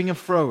 the toing and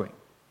froing,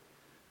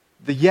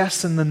 the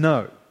yes and the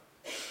no,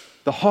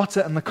 the hotter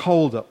and the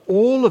colder,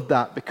 all of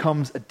that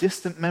becomes a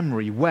distant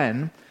memory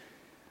when,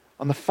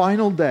 on the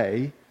final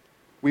day,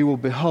 we will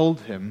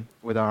behold Him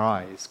with our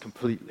eyes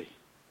completely.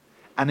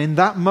 And in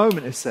that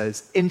moment, it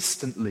says,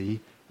 instantly,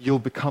 you'll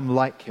become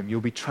like Him.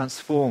 You'll be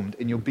transformed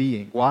in your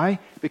being. Why?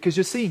 Because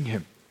you're seeing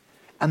Him.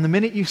 And the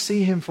minute you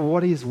see him for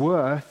what he is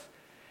worth,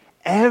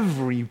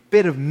 every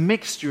bit of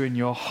mixture in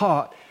your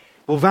heart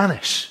will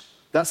vanish.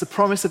 That's the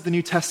promise of the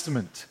New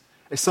Testament.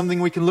 It's something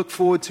we can look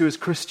forward to as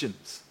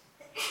Christians.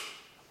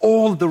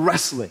 All of the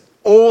wrestling,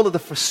 all of the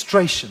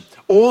frustration,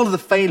 all of the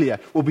failure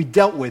will be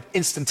dealt with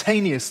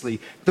instantaneously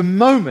the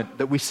moment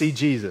that we see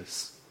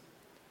Jesus.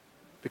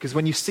 Because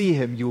when you see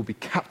him, you will be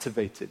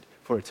captivated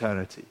for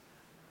eternity.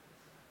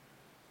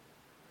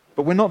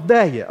 But we're not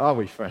there yet, are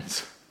we,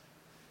 friends?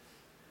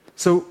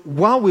 So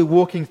while we're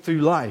walking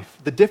through life,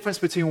 the difference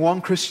between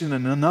one Christian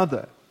and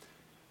another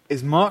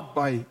is marked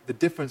by the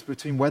difference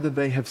between whether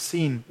they have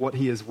seen what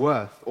he is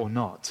worth or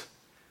not,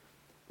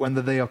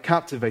 whether they are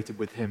captivated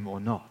with him or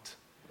not.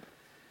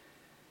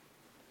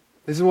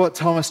 This is what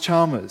Thomas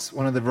Chalmers,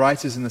 one of the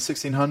writers in the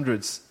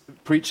 1600s,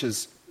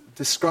 preachers,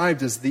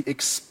 described as the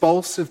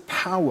expulsive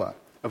power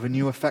of a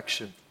new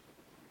affection.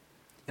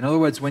 In other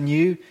words, when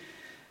your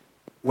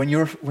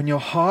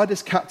heart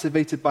is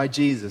captivated by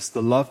Jesus,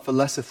 the love for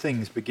lesser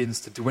things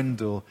begins to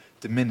dwindle,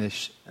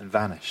 diminish, and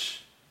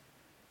vanish.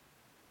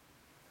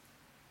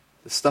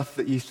 The stuff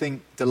that you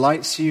think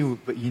delights you,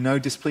 but you know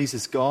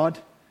displeases God,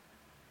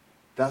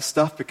 that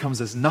stuff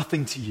becomes as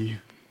nothing to you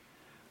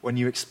when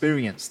you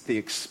experience the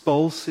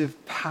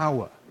expulsive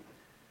power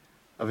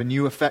of a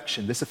new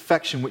affection. This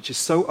affection which is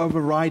so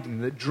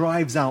overriding that it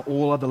drives out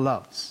all other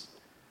loves.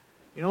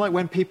 You know, like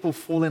when people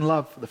fall in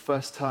love for the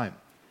first time,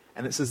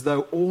 and it's as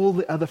though all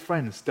the other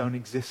friends don't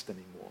exist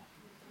anymore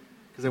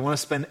because they want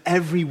to spend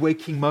every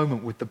waking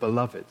moment with the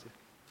beloved.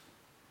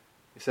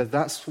 He says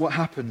that's what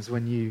happens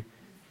when you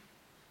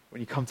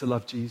come to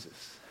love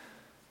Jesus.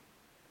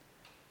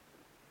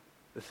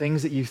 The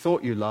things that you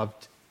thought you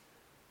loved,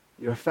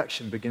 your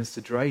affection begins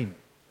to drain.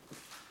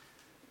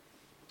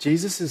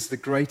 Jesus is the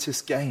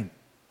greatest gain.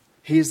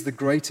 He is the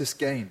greatest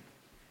gain.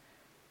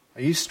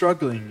 Are you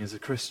struggling as a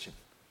Christian?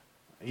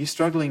 Are you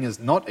struggling as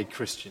not a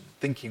Christian,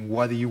 thinking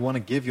whether you want to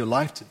give your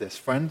life to this?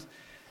 Friend,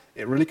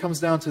 it really comes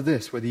down to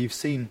this, whether you've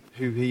seen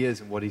who he is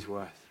and what he's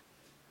worth.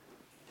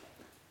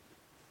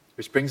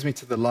 Which brings me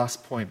to the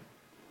last point.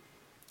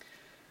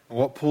 And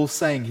what Paul's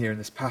saying here in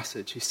this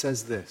passage, he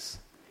says this,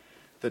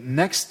 that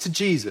next to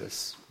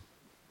Jesus,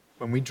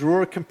 when we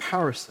draw a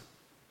comparison,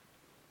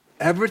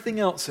 everything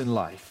else in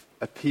life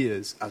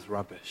appears as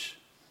rubbish.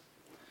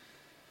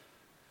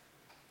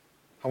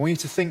 I want you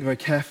to think very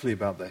carefully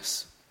about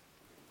this.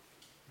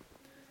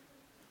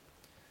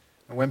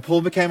 And when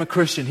Paul became a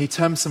Christian, he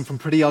turned from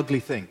pretty ugly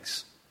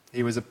things.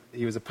 He was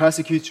a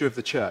persecutor of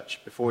the church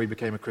before he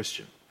became a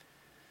Christian.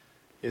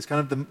 He was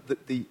kind of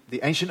the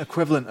ancient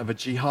equivalent of a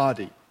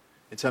jihadi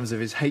in terms of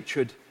his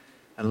hatred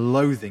and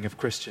loathing of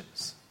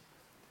Christians.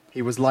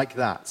 He was like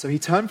that. So he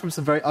turned from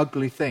some very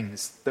ugly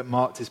things that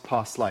marked his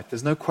past life.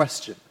 There's no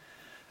question.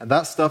 And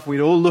that stuff we'd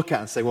all look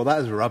at and say, well,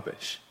 that is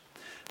rubbish.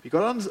 But you've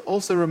got to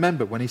also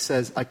remember when he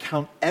says, I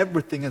count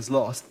everything as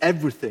lost,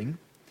 everything,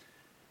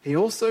 he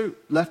also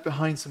left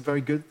behind some very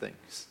good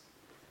things.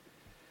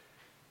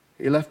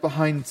 He left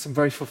behind some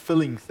very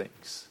fulfilling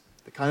things.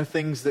 The kind of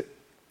things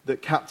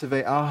that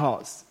captivate our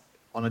hearts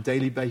on a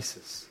daily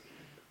basis.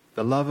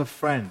 The love of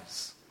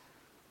friends.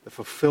 The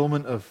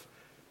fulfillment of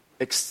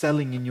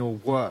excelling in your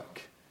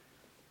work.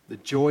 The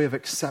joy of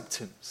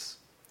acceptance.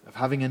 Of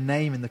having a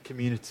name in the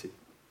community.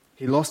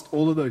 He lost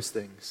all of those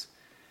things.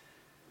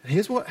 And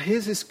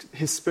here's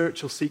his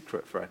spiritual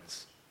secret,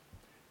 friends.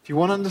 If you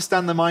want to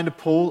understand the mind of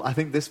Paul, I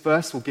think this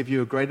verse will give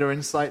you a greater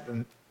insight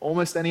than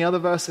almost any other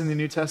verse in the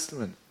New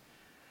Testament.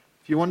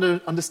 If you want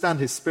to understand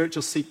his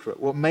spiritual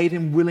secret, what made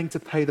him willing to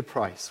pay the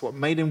price, what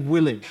made him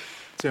willing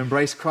to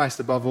embrace Christ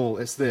above all,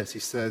 it's this. He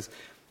says,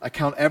 I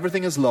count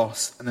everything as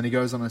loss. And then he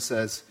goes on and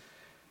says,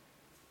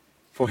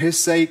 for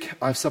his sake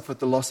I've suffered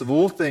the loss of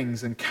all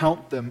things and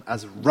count them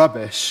as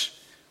rubbish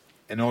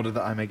in order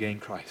that I may gain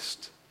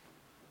Christ.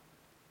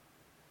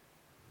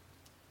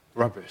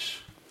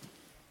 Rubbish.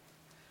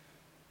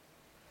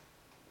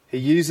 He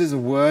uses a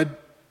word,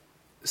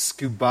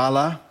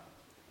 skubala,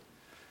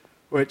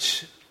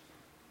 which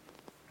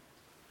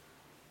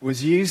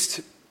was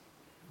used,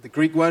 the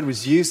Greek word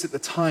was used at the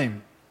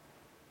time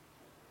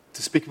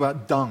to speak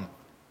about dung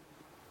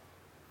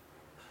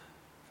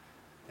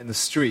in the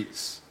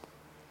streets,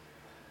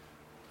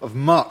 of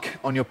muck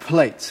on your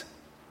plate,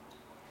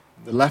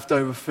 the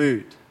leftover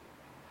food.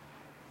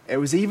 It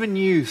was even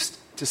used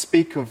to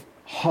speak of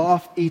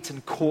half-eaten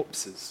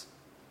corpses.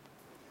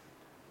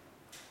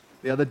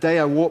 The other day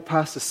I walked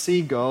past a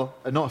seagull,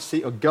 not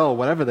a girl,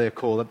 whatever they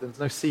call it. There's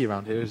no sea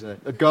around here, is there?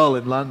 A girl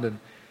in London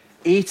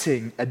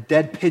eating a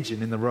dead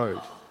pigeon in the road.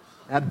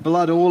 It had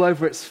blood all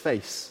over its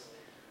face.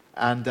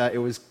 And it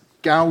was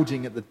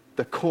gouging at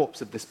the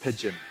corpse of this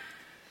pigeon.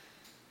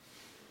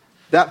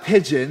 That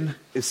pigeon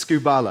is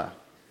skubala,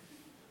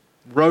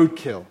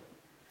 roadkill.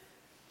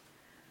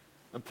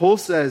 And Paul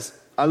says,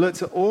 I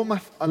look at all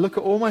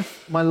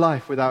my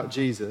life without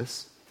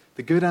Jesus,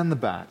 the good and the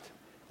bad.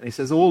 And he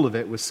says all of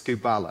it was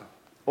skubala.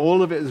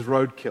 All of it is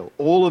roadkill.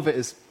 All of it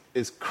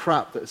is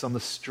crap that's on the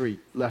street,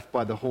 left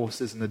by the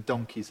horses and the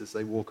donkeys as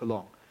they walk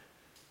along.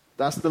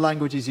 That's the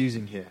language he's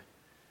using here.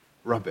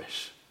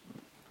 Rubbish.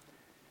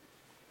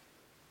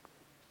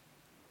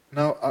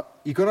 Now,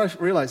 you've got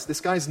to realize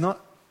this guy's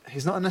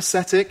he's not an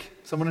ascetic,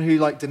 someone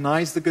who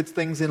denies the good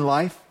things in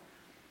life.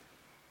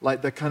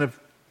 Like the kind of,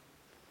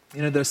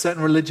 there are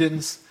certain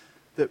religions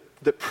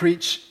that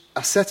preach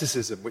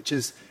asceticism, which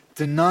is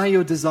deny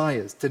your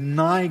desires,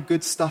 deny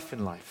good stuff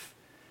in life,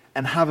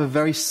 and have a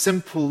very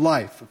simple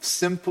life of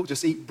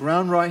just eat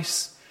brown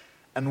rice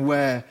and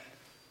wear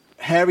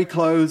hairy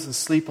clothes and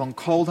sleep on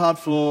cold, hard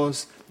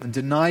floors and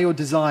deny your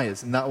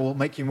desires, and that will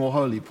make you more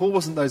holy. Paul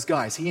wasn't those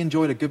guys. He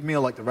enjoyed a good meal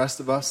like the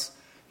rest of us.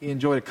 He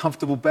enjoyed a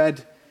comfortable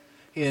bed.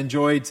 He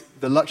enjoyed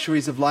the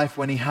luxuries of life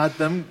when he had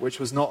them, which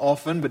was not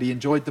often, but he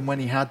enjoyed them when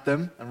he had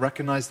them and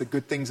recognized the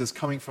good things as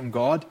coming from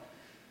God.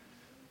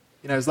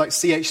 It's like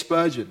C.H.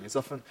 Spurgeon. He's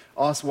often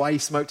asked why he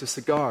smoked a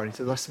cigar, and he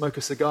says, I smoke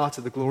a cigar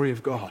to the glory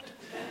of God.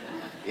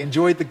 He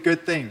enjoyed the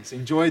good things,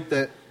 enjoyed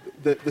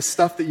the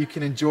stuff that you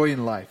can enjoy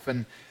in life.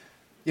 And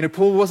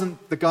Paul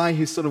wasn't the guy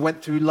who sort of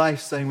went through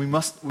life saying we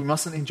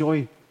mustn't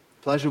enjoy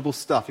pleasurable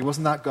stuff. He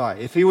wasn't that guy.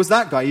 If he was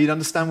that guy, you'd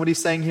understand what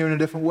he's saying here in a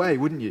different way,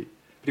 wouldn't you?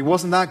 But he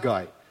wasn't that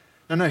guy.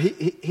 No,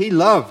 he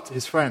loved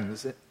his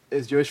friends,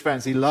 his Jewish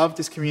friends. He loved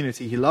his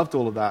community. He loved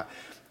all of that.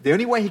 The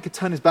only way he could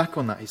turn his back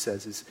on that, he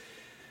says, is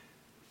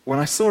when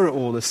I saw it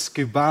all as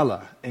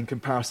skubala in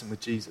comparison with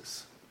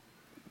Jesus.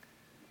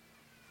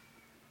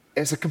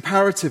 It's a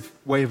comparative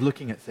way of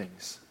looking at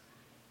things.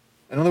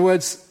 In other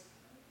words,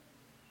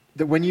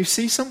 that when you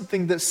see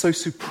something that's so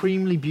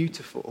supremely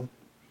beautiful,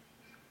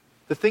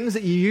 the things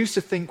that you used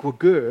to think were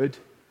good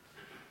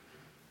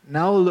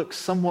now look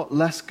somewhat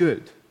less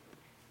good.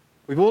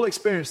 We've all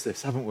experienced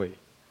this, haven't we?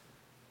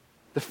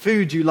 The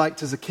food you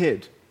liked as a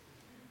kid.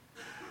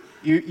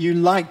 You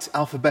liked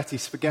Alphabetti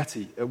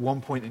spaghetti at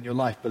one point in your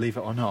life, believe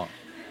it or not.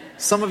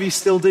 Some of you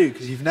still do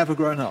because you've never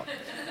grown up.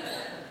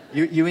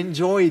 You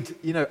enjoyed,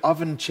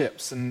 oven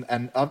chips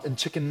and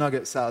chicken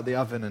nuggets out of the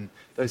oven and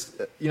those,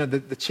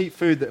 the cheap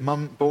food that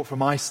Mum bought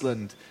from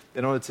Iceland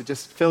in order to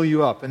just fill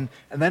you up. And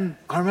then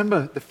I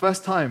remember the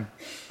first time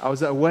I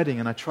was at a wedding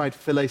and I tried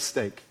filet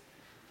steak,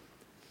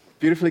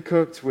 beautifully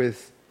cooked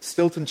with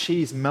Stilton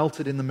cheese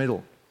melted in the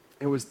middle.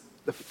 It was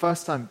the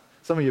first time.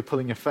 Some of you are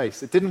pulling your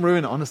face. It didn't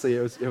ruin it, honestly.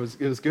 It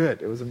was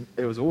good.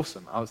 It was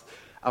awesome. I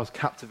was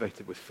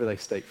captivated with filet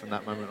steak from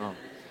that moment on.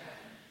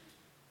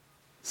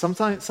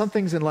 Sometimes some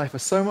things in life are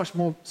so much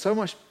more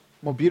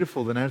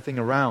beautiful than anything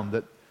around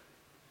that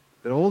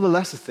all the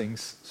lesser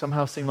things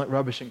somehow seem like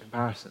rubbish in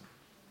comparison.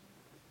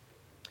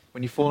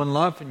 When you fall in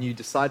love and you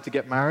decide to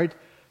get married,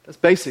 that's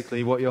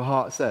basically what your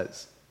heart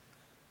says.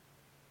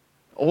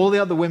 All the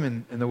other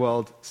women in the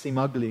world seem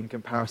ugly in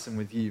comparison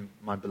with you,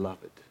 my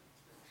beloved.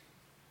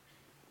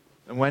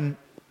 And when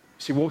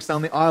she walks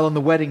down the aisle on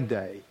the wedding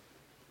day,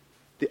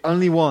 the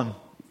only one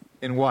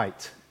in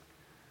white,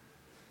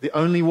 the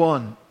only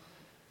one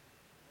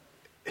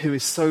who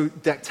is so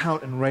decked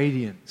out in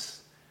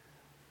radiance,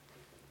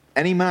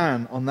 any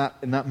man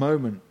in that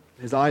moment,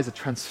 his eyes are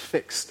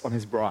transfixed on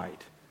his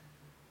bride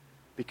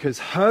because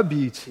her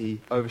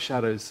beauty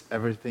overshadows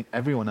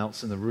everyone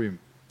else in the room.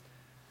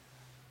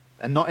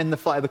 And not in the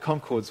Flight of the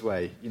Conchords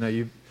way,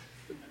 you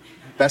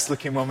best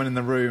looking woman in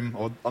the room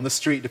or on the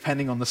street,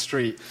 depending on the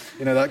street,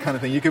 that kind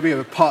of thing. You could be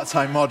a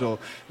part-time model.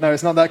 No,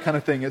 it's not that kind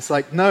of thing. It's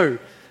like, no,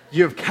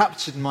 you have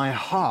captured my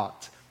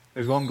heart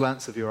with one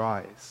glance of your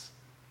eyes.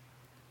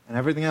 And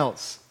everything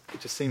else, it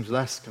just seems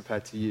less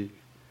compared to you.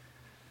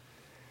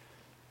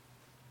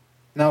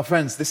 Now,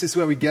 friends, this is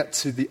where we get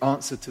to the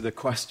answer to the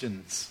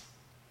questions.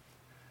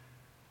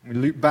 We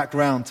loop back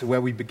round to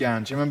where we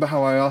began. Do you remember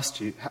how I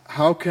asked you,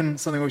 how can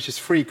something which is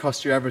free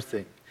cost you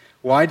everything?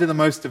 Why do the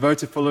most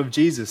devoted followers of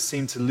Jesus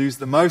seem to lose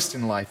the most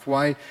in life?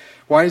 Why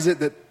is it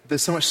that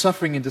there's so much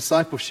suffering in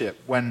discipleship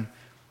when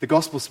the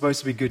gospel is supposed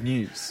to be good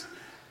news?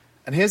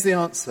 And here's the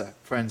answer,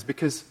 friends,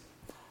 because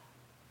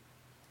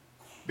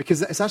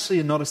it's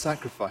actually not a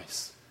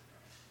sacrifice.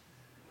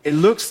 It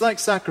looks like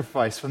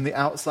sacrifice from the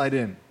outside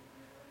in.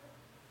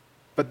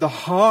 But the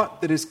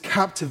heart that is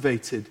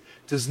captivated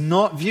does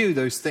not view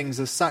those things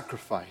as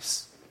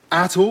sacrifice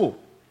at all.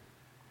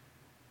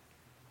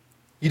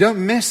 You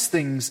don't miss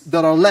things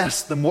that are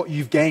less than what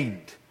you've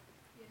gained.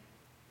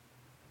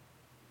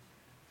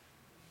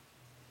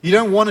 You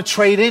don't want to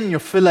trade in your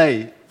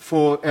filet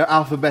for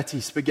Alphabetti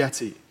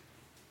spaghetti.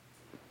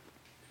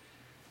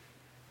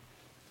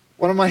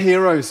 One of my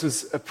heroes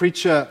was a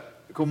preacher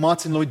called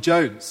Martin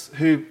Lloyd-Jones,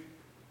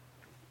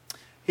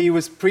 he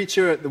was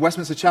preacher at the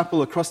Westminster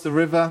Chapel across the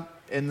river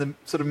in the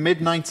sort of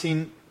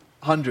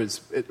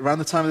mid-1900s, around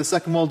the time of the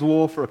Second World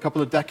War, for a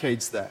couple of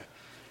decades there.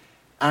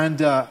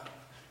 And as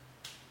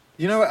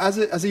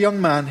a young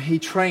man, he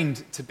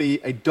trained to be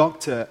a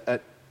doctor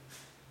at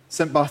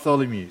St.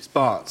 Bartholomew's,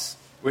 Barts,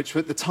 which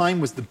at the time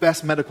was the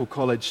best medical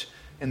college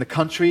in the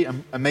country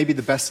and maybe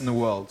the best in the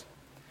world.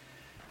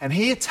 And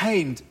he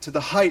attained to the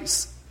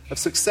heights of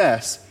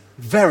success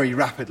very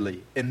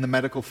rapidly in the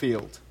medical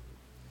field.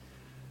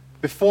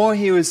 Before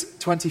he was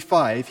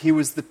 25, he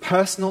was the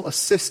personal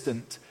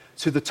assistant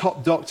to the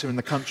top doctor in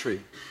the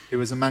country, who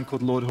was a man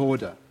called Lord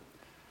Horder.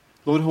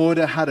 Lord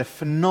Horder had a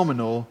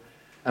phenomenal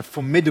and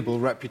formidable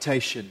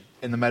reputation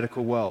in the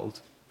medical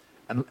world.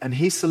 And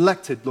he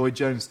selected Lloyd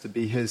Jones to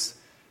be his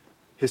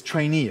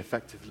trainee,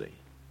 effectively.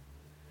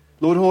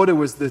 Lord Horder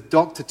was the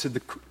doctor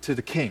to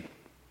the king.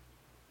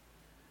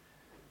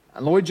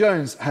 And Lloyd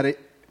Jones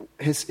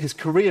his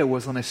career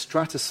was on a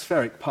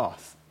stratospheric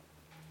path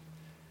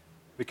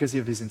because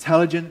of his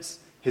intelligence,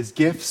 his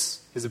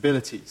gifts, his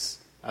abilities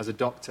as a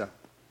doctor.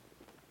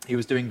 He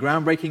was doing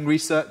groundbreaking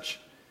research,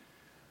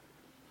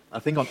 I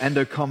think on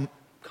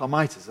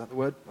endocarmitis, is that the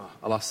word? Oh,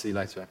 I'll ask you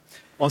later.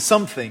 On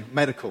something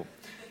medical.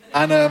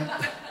 And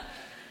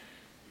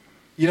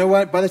you know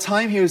what? By the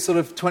time he was sort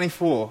of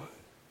 24,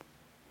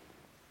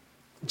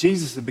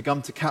 Jesus had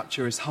begun to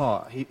capture his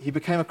heart. He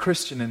became a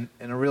Christian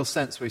in a real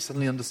sense, where he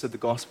suddenly understood the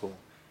gospel.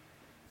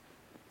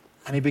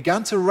 And he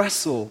began to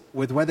wrestle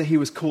with whether he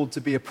was called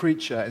to be a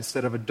preacher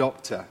instead of a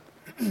doctor.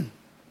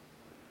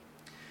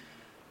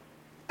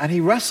 And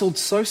he wrestled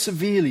so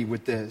severely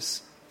with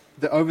this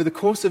that over the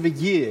course of a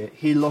year,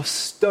 he lost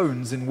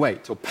stones in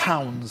weight, or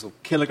pounds, or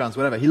kilograms,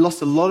 whatever. He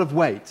lost a lot of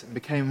weight and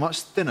became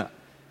much thinner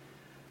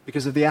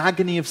because of the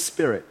agony of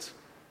spirit,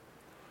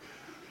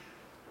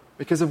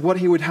 because of what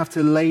he would have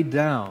to lay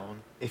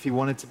down if he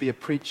wanted to be a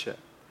preacher.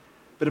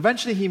 But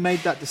eventually he made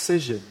that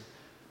decision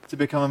to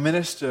become a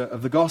minister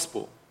of the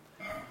gospel.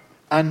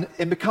 And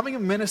in becoming a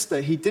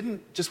minister, he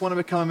didn't just want to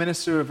become a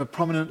minister of a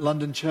prominent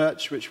London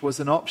church, which was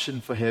an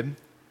option for him.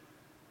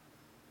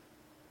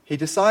 He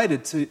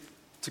decided to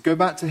go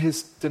back to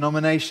his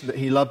denomination that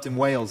he loved in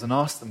Wales and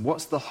ask them,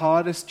 what's the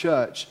hardest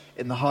church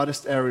in the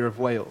hardest area of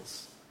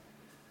Wales?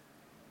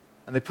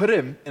 And they put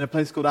him in a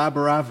place called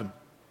Aberavon,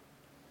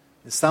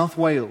 in South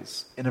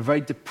Wales, in a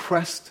very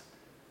depressed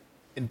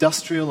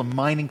industrial and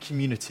mining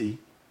community,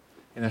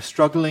 in a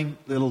struggling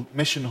little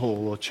mission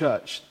hall or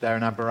church there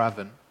in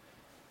Aberavon.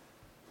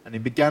 And he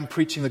began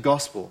preaching the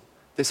gospel.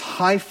 This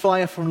high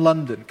flyer from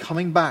London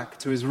coming back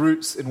to his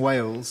roots in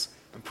Wales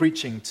and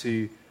preaching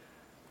to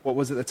what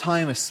was at the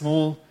time a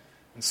small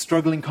and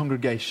struggling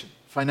congregation,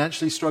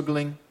 financially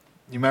struggling,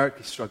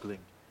 numerically struggling.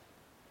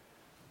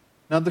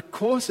 Now the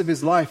course of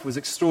his life was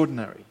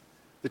extraordinary.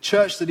 The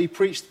church that he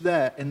preached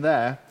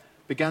there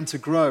began to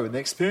grow, and they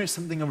experienced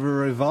something of a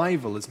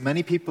revival as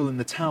many people in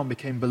the town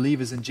became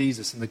believers in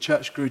Jesus, and the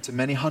church grew to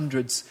many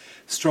hundreds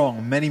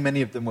strong.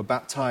 Many of them were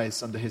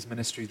baptized under his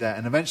ministry there.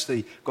 And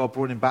eventually God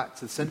brought him back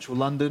to central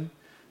London,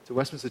 to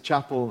Westminster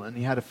Chapel, and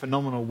he had a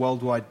phenomenal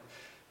worldwide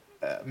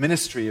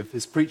ministry of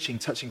his preaching,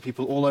 touching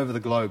people all over the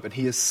globe. And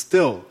he is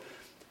still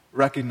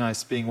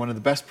recognized as being one of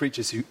the best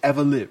preachers who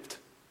ever lived.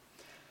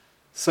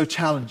 So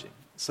challenging,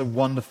 so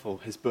wonderful,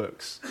 his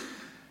books.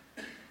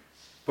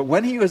 But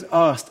when he was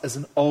asked as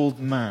an old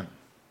man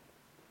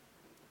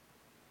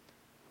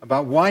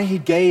about why he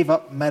gave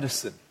up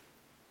medicine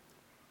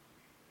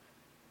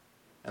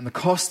and the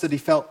cost that he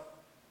felt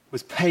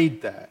was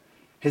paid there,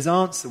 his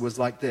answer was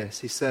like this.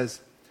 He says,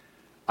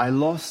 I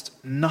lost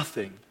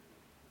nothing.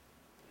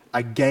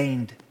 I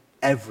gained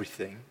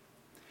everything.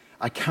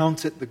 I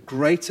count it the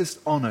greatest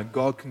honor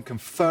God can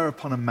confer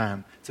upon a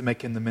man to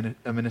make him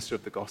a minister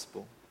of the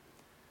gospel.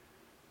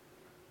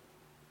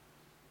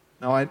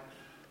 Now,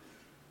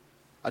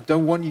 I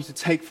don't want you to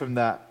take from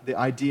that the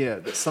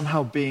idea that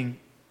somehow being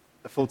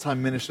a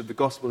full-time minister of the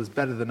gospel is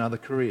better than other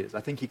careers.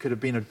 I think he could have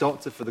been a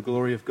doctor for the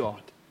glory of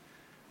God.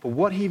 But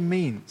what he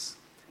means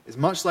is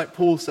much like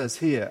Paul says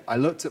here, I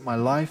looked at my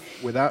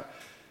life without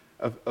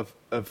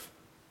of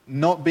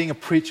not being a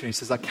preacher. He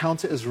says, I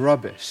count it as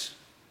rubbish.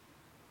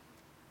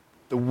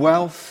 The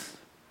wealth,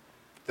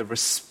 the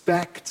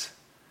respect,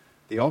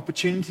 the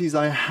opportunities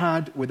I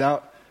had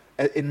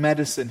in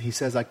medicine, he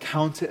says, I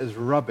count it as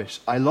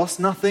rubbish. I lost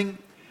nothing.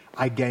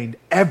 I gained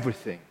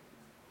everything.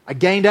 I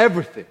gained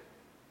everything.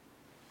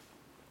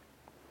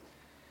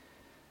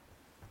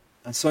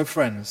 And so,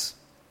 friends,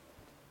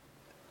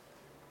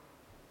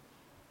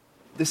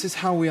 this is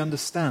how we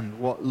understand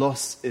what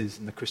loss is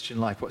in the Christian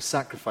life, what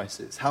sacrifice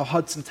is, how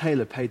Hudson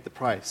Taylor paid the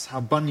price,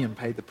 how Bunyan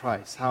paid the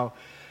price, how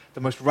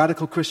the most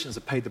radical Christians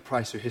have paid the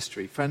price through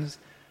history. Friends,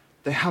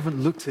 they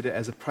haven't looked at it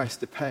as a price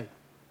to pay.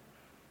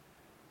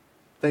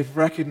 They've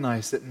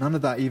recognized that none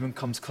of that even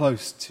comes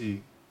close to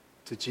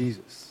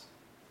Jesus.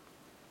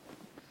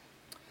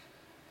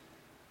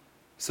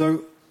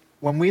 So,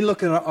 when we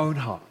look at our own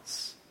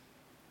hearts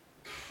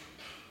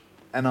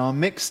and our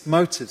mixed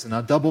motives and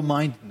our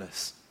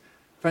double-mindedness,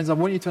 friends, I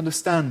want you to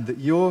understand that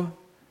your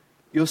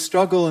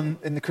struggle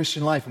in the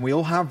Christian life, and we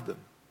all have them,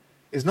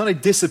 is not a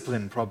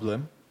discipline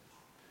problem.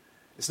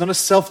 It's not a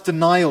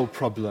self-denial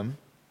problem.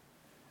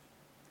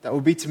 That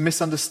would be to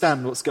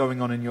misunderstand what's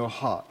going on in your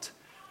heart.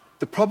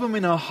 The problem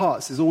in our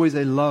hearts is always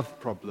a love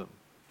problem.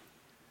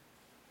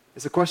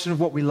 It's a question of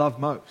what we love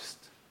most.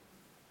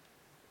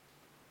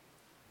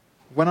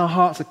 When our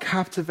hearts are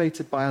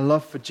captivated by a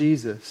love for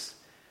Jesus,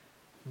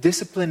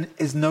 discipline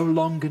is no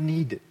longer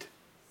needed.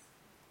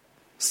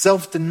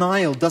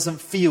 Self-denial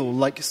doesn't feel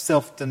like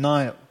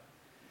self-denial,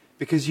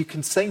 because you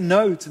can say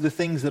no to the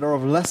things that are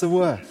of lesser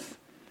worth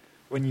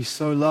when you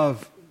so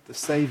love the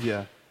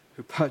Savior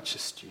who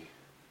purchased you.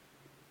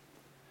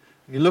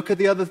 And you look at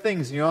the other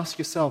things and you ask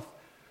yourself,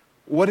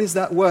 what is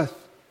that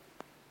worth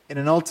in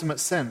an ultimate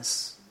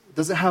sense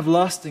Does it have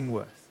lasting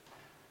worth?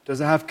 Does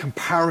it have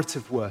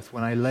comparative worth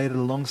when I lay it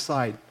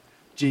alongside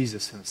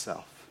Jesus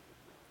himself?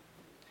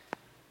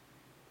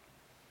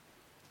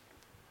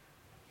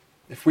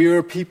 If we are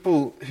a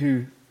people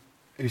who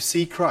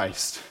see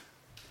Christ,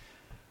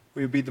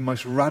 we would be the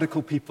most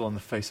radical people on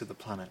the face of the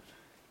planet.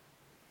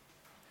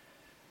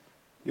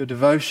 Your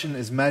devotion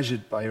is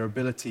measured by your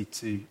ability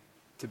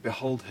to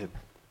behold him,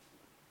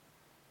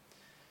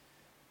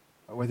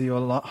 or whether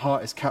your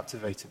heart is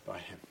captivated by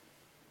him.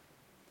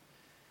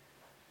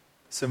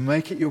 So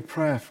make it your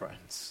prayer,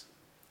 friends.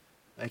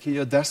 Make it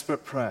your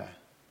desperate prayer.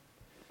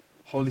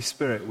 Holy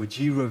Spirit, would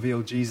you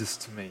reveal Jesus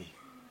to me,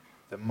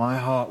 that my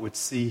heart would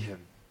see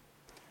him,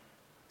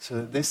 so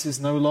that this is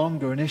no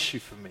longer an issue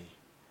for me,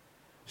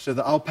 so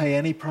that I'll pay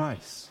any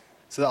price,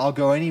 so that I'll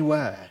go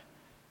anywhere,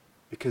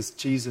 because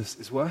Jesus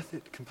is worth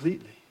it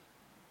completely.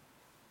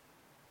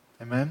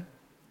 Amen?